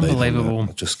might have to unbelievable.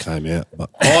 It just came out.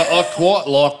 But I quite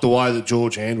liked the way that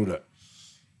George handled it.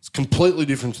 It's completely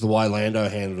different to the way Lando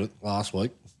handled it last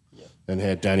week and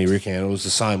how Danny Rick handled it. It was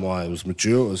the same way. It was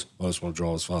mature. It was, I just want to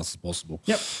drive as fast as possible.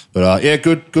 Yep. But,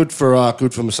 good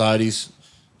for Mercedes.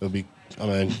 It'll be,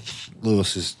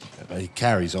 Lewis he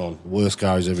carries on. The worst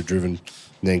car he's ever driven and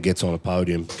then gets on a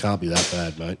podium. Can't be that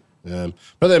bad, mate.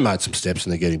 But they made some steps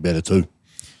and they're getting better too.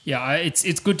 Yeah,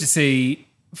 it's good to see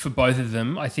for both of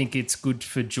them. I think it's good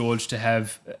for George to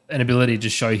have an ability to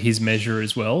show his measure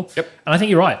as well. Yep. And I think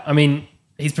you're right.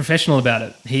 He's professional about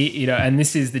it. And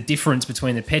this is the difference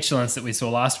between the petulance that we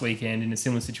saw last weekend in a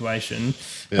similar situation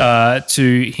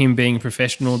to him being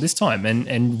professional this time.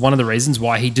 And one of the reasons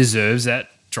why he deserves that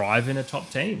drive in a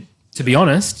top team. To be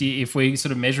honest, if we're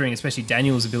sort of measuring, especially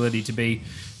Daniel's ability to be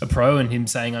a pro and him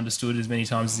saying understood as many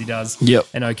times as he does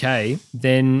and okay,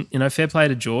 then, fair play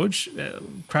to George.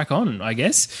 Crack on, I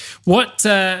guess. What,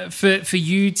 for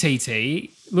you,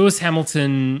 TT, Lewis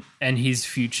Hamilton and his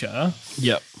future.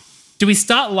 Yep. Do we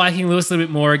start liking Lewis a little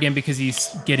bit more again because he's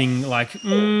getting losing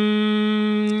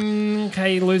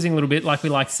a little bit like we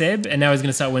like Seb, and now he's going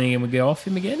to start winning and we go off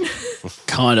him again?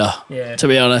 Kinda. Yeah. To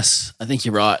be honest, I think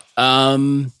you're right.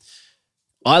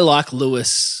 I like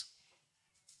Lewis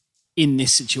in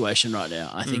this situation right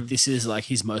now. I think this is like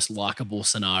his most likable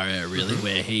scenario, really,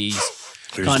 where he's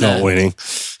not winning.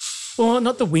 Well,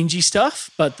 not the whingy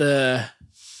stuff, but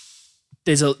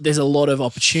there's a lot of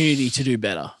opportunity to do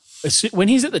better. When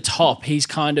he's at the top, he's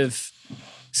kind of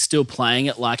still playing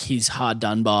it like he's hard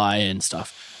done by and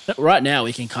stuff. But right now,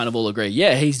 we can kind of all agree,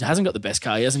 yeah, he hasn't got the best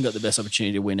car. He hasn't got the best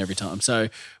opportunity to win every time. So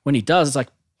when he does, it's like,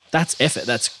 that's effort.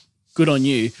 That's good on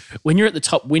you. When you're at the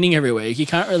top winning every week, you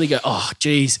can't really go, oh,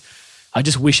 geez, I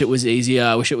just wish it was easier.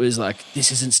 I wish it was like,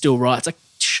 this isn't still right. It's like,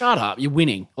 shut up. You're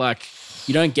winning. Like,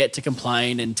 you don't get to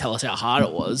complain and tell us how hard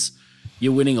it was.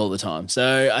 You're winning all the time.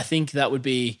 So I think that would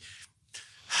be,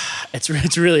 it's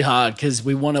really hard because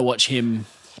we want to watch him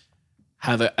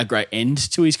have a great end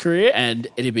to his career, and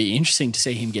it'd be interesting to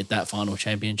see him get that final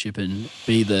championship and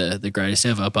be the greatest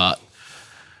ever. But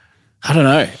I don't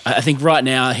know. I think right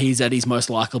now he's at his most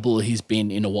likable he's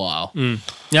been in a while.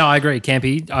 No, I agree.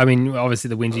 Campy, I mean, obviously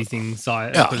the whingy thing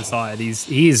put aside,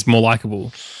 he is more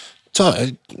likable. So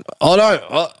I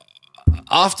don't.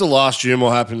 After last year and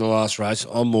what happened in the last race,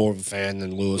 I'm more of a fan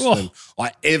than Lewis than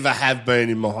I ever have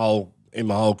been in my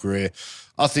whole career.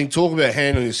 I think talk about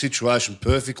handling the situation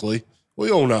perfectly. We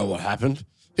all know what happened.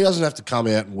 He doesn't have to come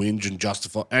out and whinge and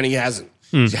justify, and he hasn't.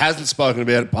 He hasn't spoken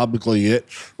about it publicly yet.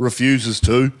 Refuses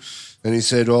to, and he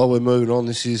said, "Oh, we're moving on.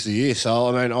 This is the year." So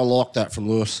I mean, I like that from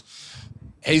Lewis.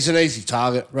 He's an easy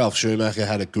target. Ralph Schumacher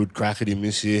had a good crack at him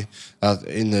this year.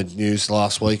 In the news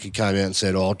last week, he came out and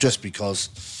said, "Oh, just because."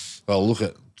 Well, look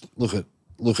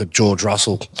at George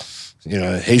Russell. You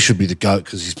know, he should be the GOAT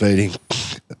because he's beating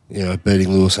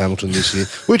Lewis Hamilton this year,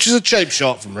 which is a cheap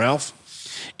shot from Ralph.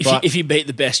 If you beat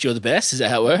the best, you're the best. Is that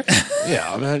how it works?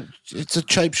 Yeah, I mean, it's a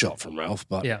cheap shot from Ralph,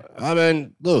 but yeah. I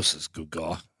mean, Lewis is a good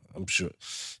guy. I'm sure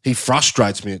he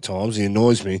frustrates me at times. He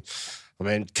annoys me. I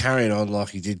mean, carrying on like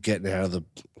he did getting out of the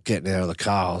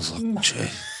car, I was like, gee.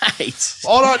 Mate.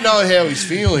 I don't know how he's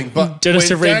feeling, but Do you want us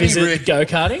to revisit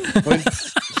go-karting?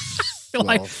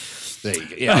 There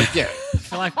you go. Yeah.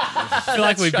 I feel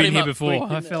like we've Shut been him here up before.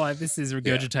 quick, I feel like this is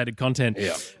regurgitated content.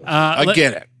 Yeah. I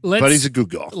get it, but he's a good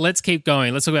guy. Let's keep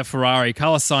going. Let's talk about Ferrari.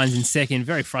 Carlos Sainz in second.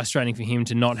 Very frustrating for him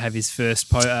to not have his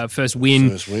first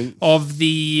win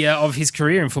of his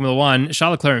career in Formula One.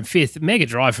 Charles Leclerc in fifth. Mega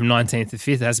drive from 19th to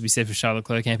fifth. It has to be said for Charles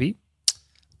Leclerc, Campy.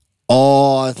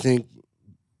 Oh, I think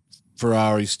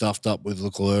Ferrari stuffed up with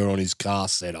Leclerc on his car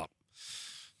setup.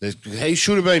 He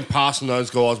should have been passing those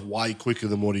guys way quicker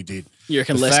than what he did. You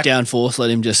reckon less downforce,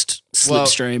 let him just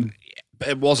slipstream?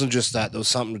 It wasn't just that. There was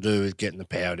something to do with getting the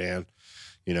power down,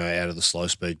 out of the slow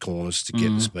speed corners to get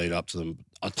the speed up to them.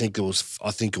 I think it was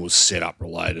setup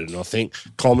related, and I think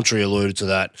commentary alluded to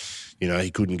that.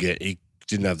 He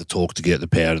didn't have the torque to get the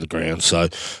power to the ground. So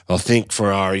I think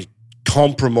Ferrari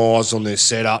compromised on their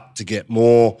setup to get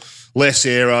less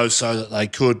aero so that they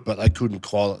could, but they couldn't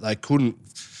call it. They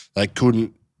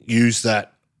couldn't use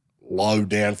that low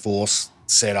downforce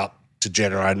setup to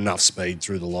generate enough speed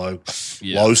through the low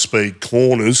speed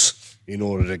corners in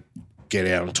order to get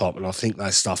out on top. And I think they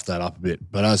stuffed that up a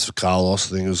bit. But as for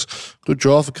Carlos, I think it was a good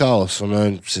drive for Carlos. I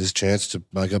mean, it's his chance to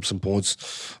make up some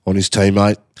points on his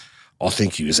teammate. I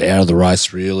think he was out of the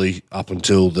race really up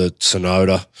until the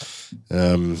Tsunoda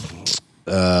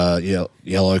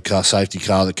yellow car, safety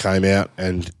car that came out,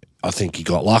 and I think he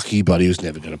got lucky, but he was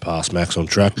never going to pass Max on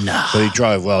track. No. But he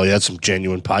drove well. He had some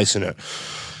genuine pace in it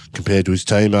compared to his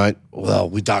teammate. Well,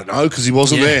 we don't know because he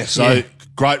wasn't there. So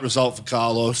great result for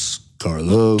Carlos.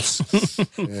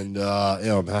 And,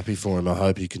 I'm happy for him. I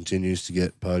hope he continues to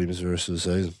get podiums the rest of the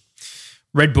season.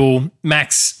 Red Bull,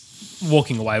 Max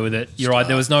walking away with it. You're right.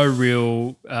 There was no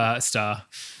real star.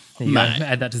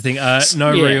 Add that to the thing.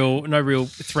 No real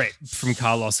threat from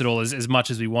Carlos at all, as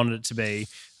much as we wanted it to be.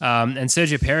 And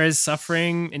Sergio Perez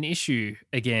suffering an issue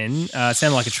again.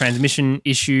 Sounded like a transmission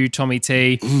issue, Tommy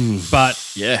T. But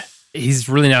he's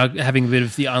really now having a bit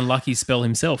of the unlucky spell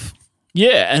himself.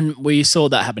 Yeah, and we saw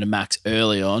that happen to Max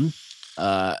early on.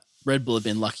 Red Bull have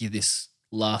been lucky this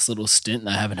last little stint.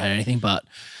 They haven't had anything, but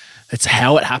it's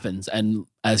how it happens. And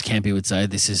as Campy would say,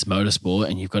 this is motorsport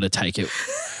and you've got to take it.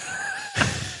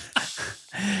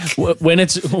 When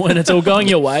it's all going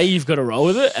your way, you've got to roll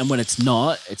with it. And when it's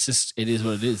not, it is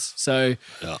what it is. So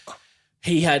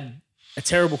he had a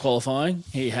terrible qualifying.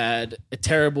 He had a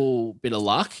terrible bit of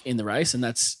luck in the race, and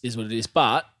is what it is.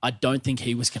 But I don't think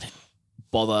he was going to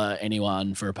bother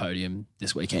anyone for a podium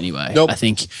this week anyway. Nope. I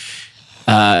think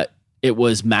it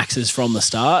was Max's from the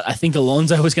start. I think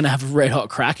Alonso was going to have a red hot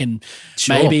crack, and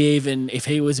maybe even if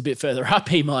he was a bit further up,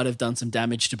 he might have done some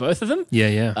damage to both of them.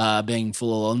 Being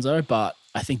full Alonso, but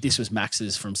I think this was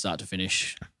Max's from start to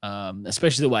finish,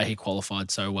 especially the way he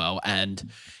qualified so well. And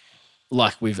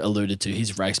like we've alluded to,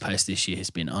 his race pace this year has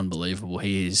been unbelievable.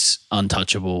 He is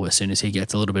untouchable as soon as he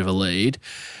gets a little bit of a lead.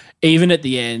 Even at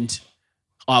the end,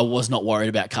 I was not worried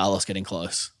about Carlos getting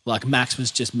close. Like Max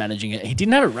was just managing it. He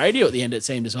didn't have a radio at the end, it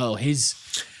seemed as well. His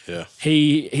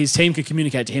team could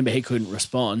communicate to him, but he couldn't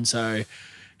respond. So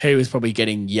he was probably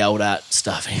getting yelled at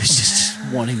stuff. He was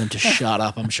just wanting them to shut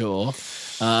up, I'm sure.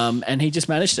 And he just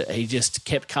managed it. He just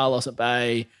kept Carlos at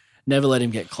bay, never let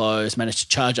him get close, managed to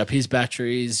charge up his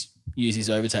batteries, use his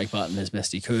overtake button as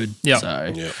best he could.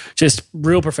 Just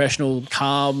real professional,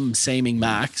 calm seeming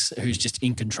Max, who's just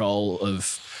in control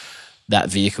of that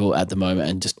vehicle at the moment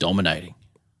and just dominating.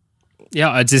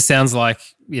 Yeah, it just sounds like,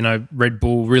 Red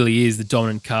Bull really is the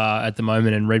dominant car at the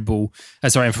moment, and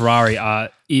and Ferrari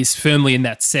is firmly in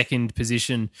that second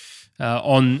position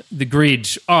on the grid.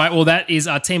 All right, well, that is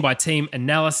our team-by-team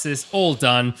analysis all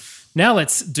done. Now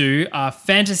let's do our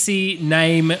fantasy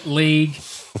name league.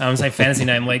 I'm saying fantasy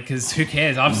name league because who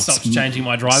cares? I've stopped changing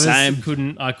my drivers.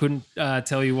 Same. I couldn't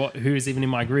tell you who is even in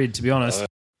my grid, to be honest.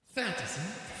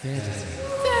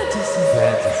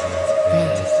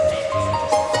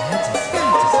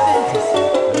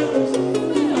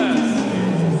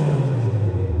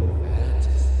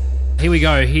 Here we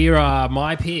go. Here are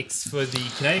my picks for the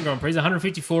Canadian Grand Prix.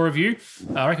 154 of you.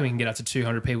 I reckon we can get up to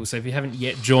 200 people. So if you haven't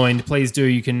yet joined, please do.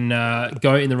 You can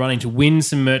go in the running to win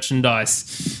some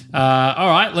merchandise. All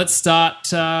right, let's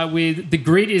start with the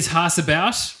grid is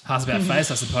Haasabout face,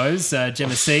 I suppose.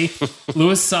 Gemma C.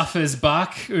 Lewis Suffers,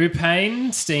 Buck,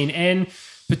 Upane, Steen N.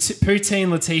 Poutine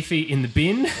Latifi in the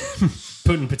bin.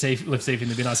 Putting Latifi in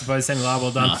the bin, I suppose. Samuel R,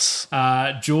 well done. Nice.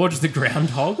 George the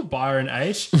Groundhog, Byron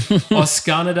H.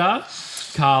 Oscanada,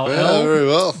 Carl L. Very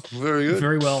well. Very good.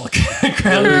 Very well.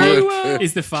 Groundhog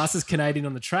is the fastest Canadian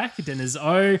on the track. Dennis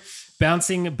O.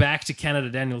 Bouncing back to Canada,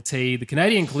 Daniel T. The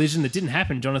Canadian collision that didn't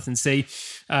happen, Jonathan C.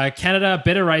 Canada,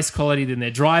 better race quality than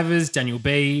their drivers, Daniel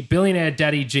B. Billionaire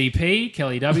Daddy GP,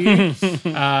 Kelly W.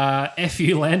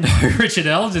 FU Lando, Richard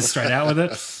L. Just straight out with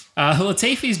it.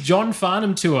 Latifi's John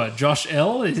Farnham Tour, Josh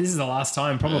L. This is the last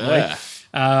time, probably. Yeah.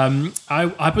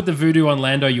 I put the voodoo on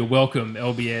Lando. You're welcome,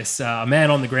 LBS. A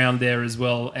man on the ground there as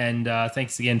well. And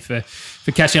thanks again for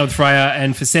catching up with Freya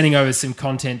and for sending over some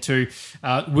content too.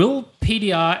 Will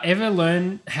PDR ever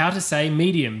learn how to say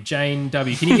medium? Jane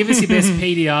W. Can you give us your best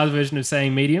PDR version of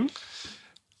saying medium?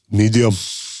 Medium.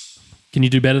 Can you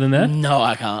do better than that? No,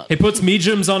 I can't. He puts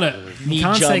mediums on it.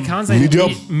 Can't say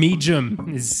Medium.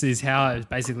 medium is how it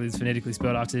basically is phonetically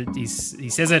spelled after he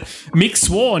says it. Mick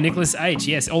Swore, Nicholas H.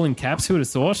 Yes, all in caps. Who would have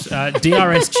thought?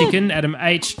 DRS Chicken, Adam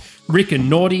H. Rick and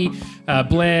Naughty,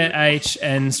 Blair H.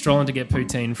 and Strolling to get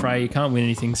poutine. Frey, you can't win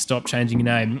anything. Stop changing your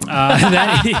name.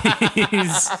 That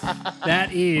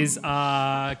is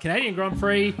Canadian Grand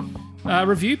Prix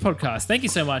review podcast. Thank you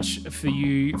so much for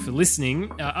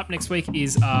listening. Up next week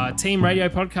is our Team Radio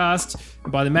podcast.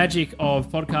 By the magic of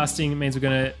podcasting, it means we're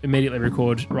going to immediately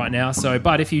record right now.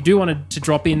 But if you do want to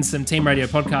drop in some Team Radio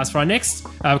podcast for our next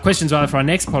questions, rather for our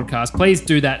next podcast, please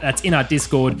do that. That's in our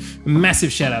Discord.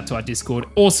 Massive shout out to our Discord.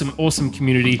 Awesome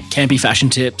community. Campy fashion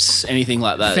tips, anything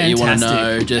like that that you want to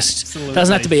know. Just Absolutely.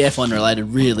 doesn't have to be F1 related,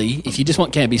 really. If you just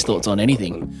want Campy's thoughts on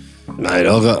anything. Mate,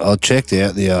 I checked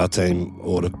out the team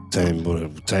radio. Don't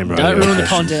ruin the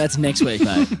content. That's next week,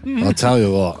 mate. I'll tell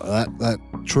you what, that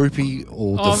Troopy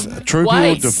or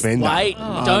Defender. Wait,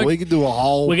 don't. We could do a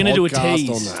whole. We're going to do a podcast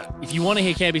tease. on that. If you want to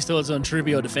hear Campy's thoughts on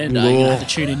Truby or Defender, you're going to have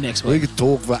to tune in next We week. could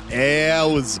talk for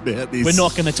hours about this. We're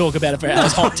not going to talk about it for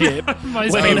hours. Hot tip.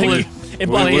 Most We're people going are- to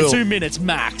will. 2 minutes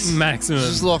max. Maximum. This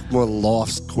is like my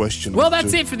life's question. Well,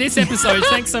 that's it for this episode.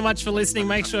 Thanks so much for listening.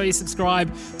 Make sure you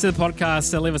subscribe to the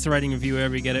podcast. Leave us a rating review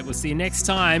wherever you get it. We'll see you next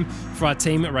time for our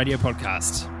Team Radio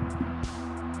podcast.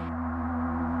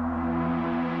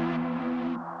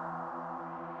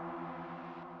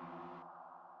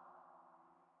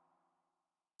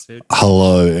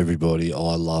 Hello, everybody.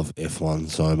 I love F1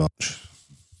 so much.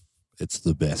 It's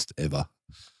the best ever.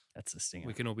 That's the stinger.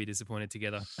 We can all be disappointed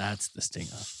together. That's the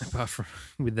stinger. Apart from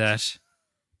with that.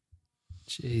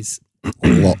 Jeez.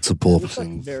 Lots of Looks like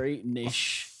porpoising. very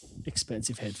niche,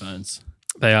 expensive headphones.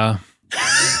 They are.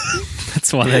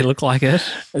 That's why they look like it.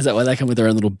 Is that why they come with their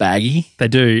own little baggie? They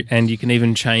do. And you can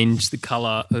even change the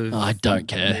colour of I don't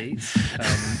care. these.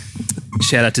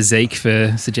 Shout out to Zeke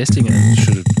for suggesting it.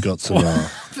 Should have got some.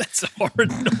 That's a horrid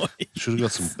noise. Should have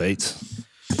got some beats.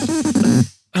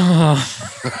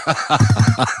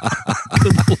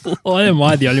 Why am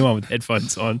I the only one with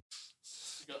headphones on?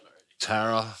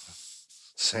 Tara,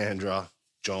 Sandra,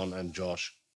 John, and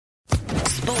Josh.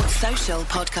 Sports Social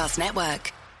Podcast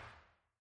Network.